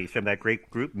 60s from that great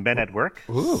group, Men at Work.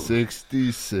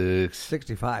 66.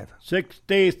 65.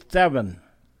 67.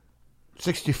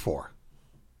 64.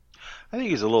 I think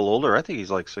he's a little older. I think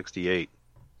he's like 68.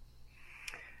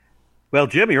 Well,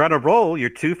 Jim, you're on a roll. You're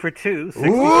 2 for 2. 67.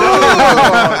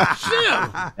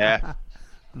 Yeah.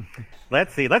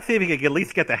 Let's see if he can at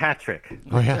least get the hat trick.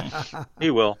 Oh, yeah.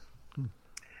 He will.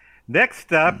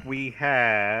 Next up, we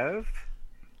have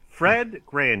Fred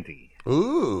Grandy.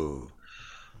 Ooh.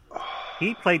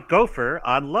 He played Gopher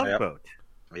on Love Yep. Boat.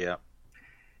 Yeah.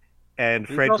 And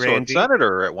He was Fred also Grandy. a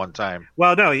senator at one time.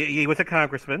 Well, no, he was a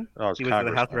congressman. Oh, he was in the House of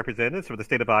congressman. Representatives for the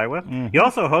state of Iowa. He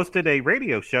also hosted a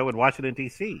radio show in Washington,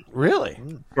 D.C. Really?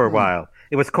 for a while.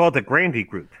 It was called the Grandy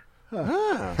Group.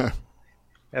 Ah.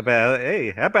 How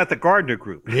about the Gardner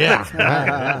Group?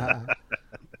 Yeah.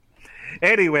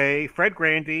 Anyway, Fred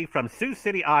Grandy from Sioux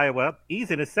City, Iowa.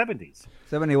 He's in his 70s.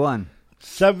 71.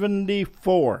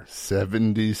 74.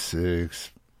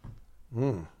 76.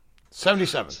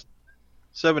 77.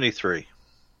 73.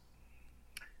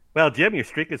 Well, Jim, your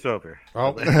streak is over. Oh.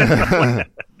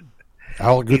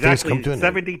 All good He's things come actually to an end.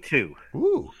 72.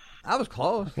 Ooh. I was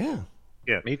close. Yeah.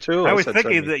 Yeah. Me too. I was said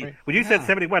thinking 73. that when you said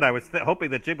 71, I was hoping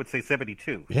that Jim would say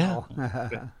 72. Yeah.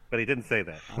 But he didn't say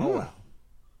that. Oh.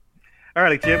 All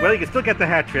right, Jim. Well, you can still get the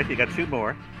hat trick. You got 2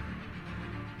 more.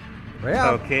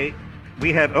 Yeah. Okay.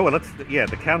 We have,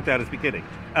 the countdown is beginning.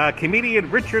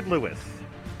 Comedian Richard Lewis.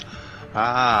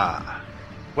 Ah.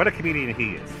 What a comedian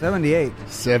he is. 78.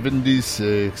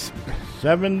 76.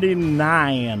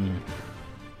 79.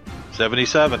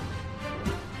 77.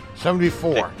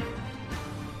 74.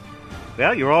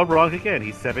 Well, you're all wrong again.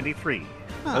 He's 73.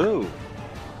 Ooh.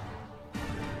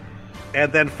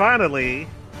 And then finally,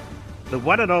 the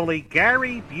one and only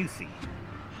Gary Busey.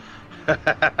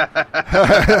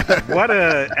 What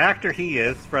a actor he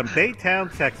is, from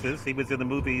Baytown, Texas. He was in the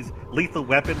movies Lethal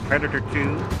Weapon, Predator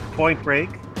 2, Point Break.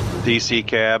 DC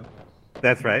Cab.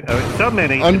 That's right. Oh, so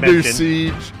many. to Under mention.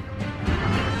 Siege.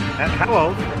 How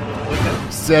old was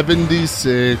that?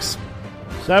 76.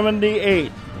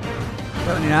 78.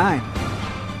 79.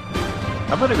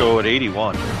 I'm going to go with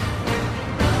 81.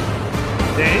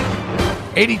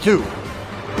 Dave? 82.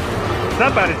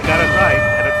 Somebody's got it right,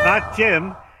 and it's not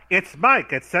Jim. It's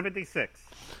Mike at 76.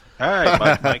 All right,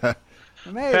 Mike.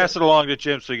 Amazing. Pass it along to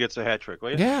Jim so he gets a hat trick,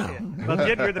 will you? Yeah. Well,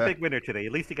 Jim, you're the big winner today.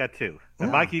 At least you got two.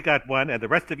 And Mike, you got one, and the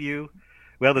rest of you,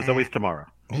 well, there's always tomorrow.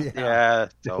 Yeah,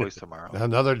 it's always tomorrow.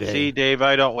 Another day. See, Dave,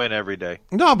 I don't win every day.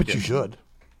 No, but you should.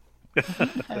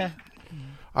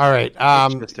 All right.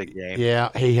 It's just a game. Yeah.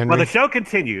 Hey, Henry. Well, the show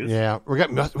continues. Yeah, we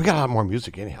got a lot more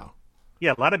music anyhow.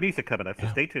 Yeah, a lot of music coming up, so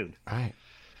stay tuned. All right.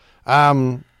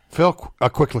 Phil, a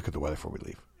quick look at the weather before we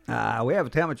leave. We have a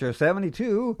temperature of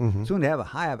 72, soon to have a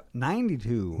high of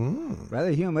 92.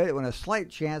 Rather humid with a slight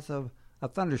chance of a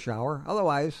thunder shower.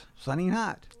 Otherwise, sunny and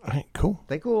hot. All right, cool.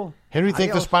 Stay cool. Henry,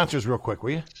 thank the Adios. sponsors real quick,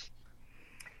 will you?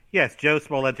 Yes, Joe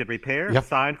Small Engine Repair, Yep.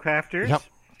 Sign Crafters, Yep.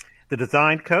 the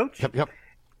Design Coach, Yep.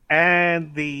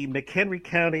 and the McHenry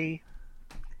County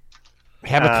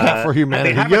Habitat for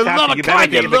Humanity. the You Habitat little for Humanity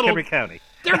kind, of you little, McHenry County.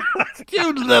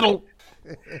 you little.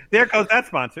 There goes that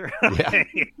sponsor. Yeah.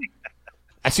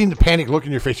 I seen the panic look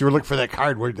in your face. You were looking for that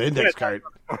card, where the index card.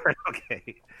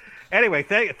 Okay. Anyway,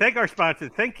 thank our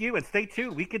sponsors. Thank you, and stay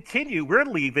tuned. We continue. We're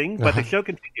leaving, but the show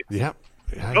continues. Yep.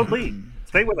 Don't leave.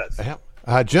 Stay with us.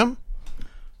 Yep. Jim?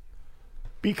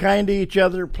 Be kind to each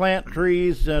other, plant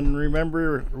trees, and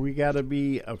remember, we got to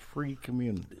be a free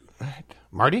community. Right.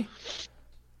 Marty?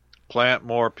 Plant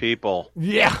more people.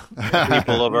 Yeah.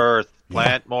 People of Earth.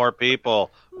 Plant more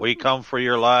people. We come for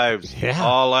your lives. Yeah.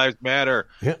 All lives matter,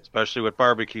 Yeah. especially with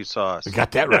barbecue sauce. You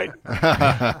got that right.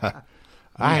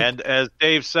 And as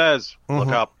Dave says, look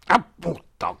up. Oh,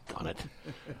 doggone it.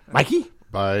 Mikey?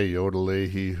 By Yodelay,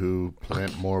 he who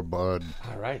plant more bud.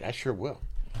 All right, I sure will.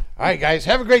 All right, guys,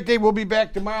 have a great day. We'll be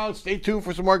back tomorrow. Stay tuned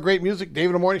for some more great music. Dave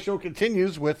in the Morning Show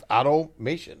continues with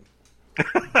Automation.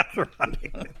 That's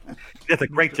right. That's a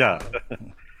great job.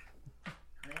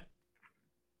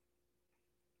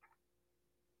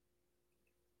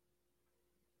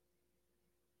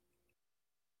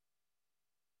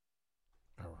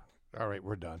 All right,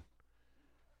 we're done.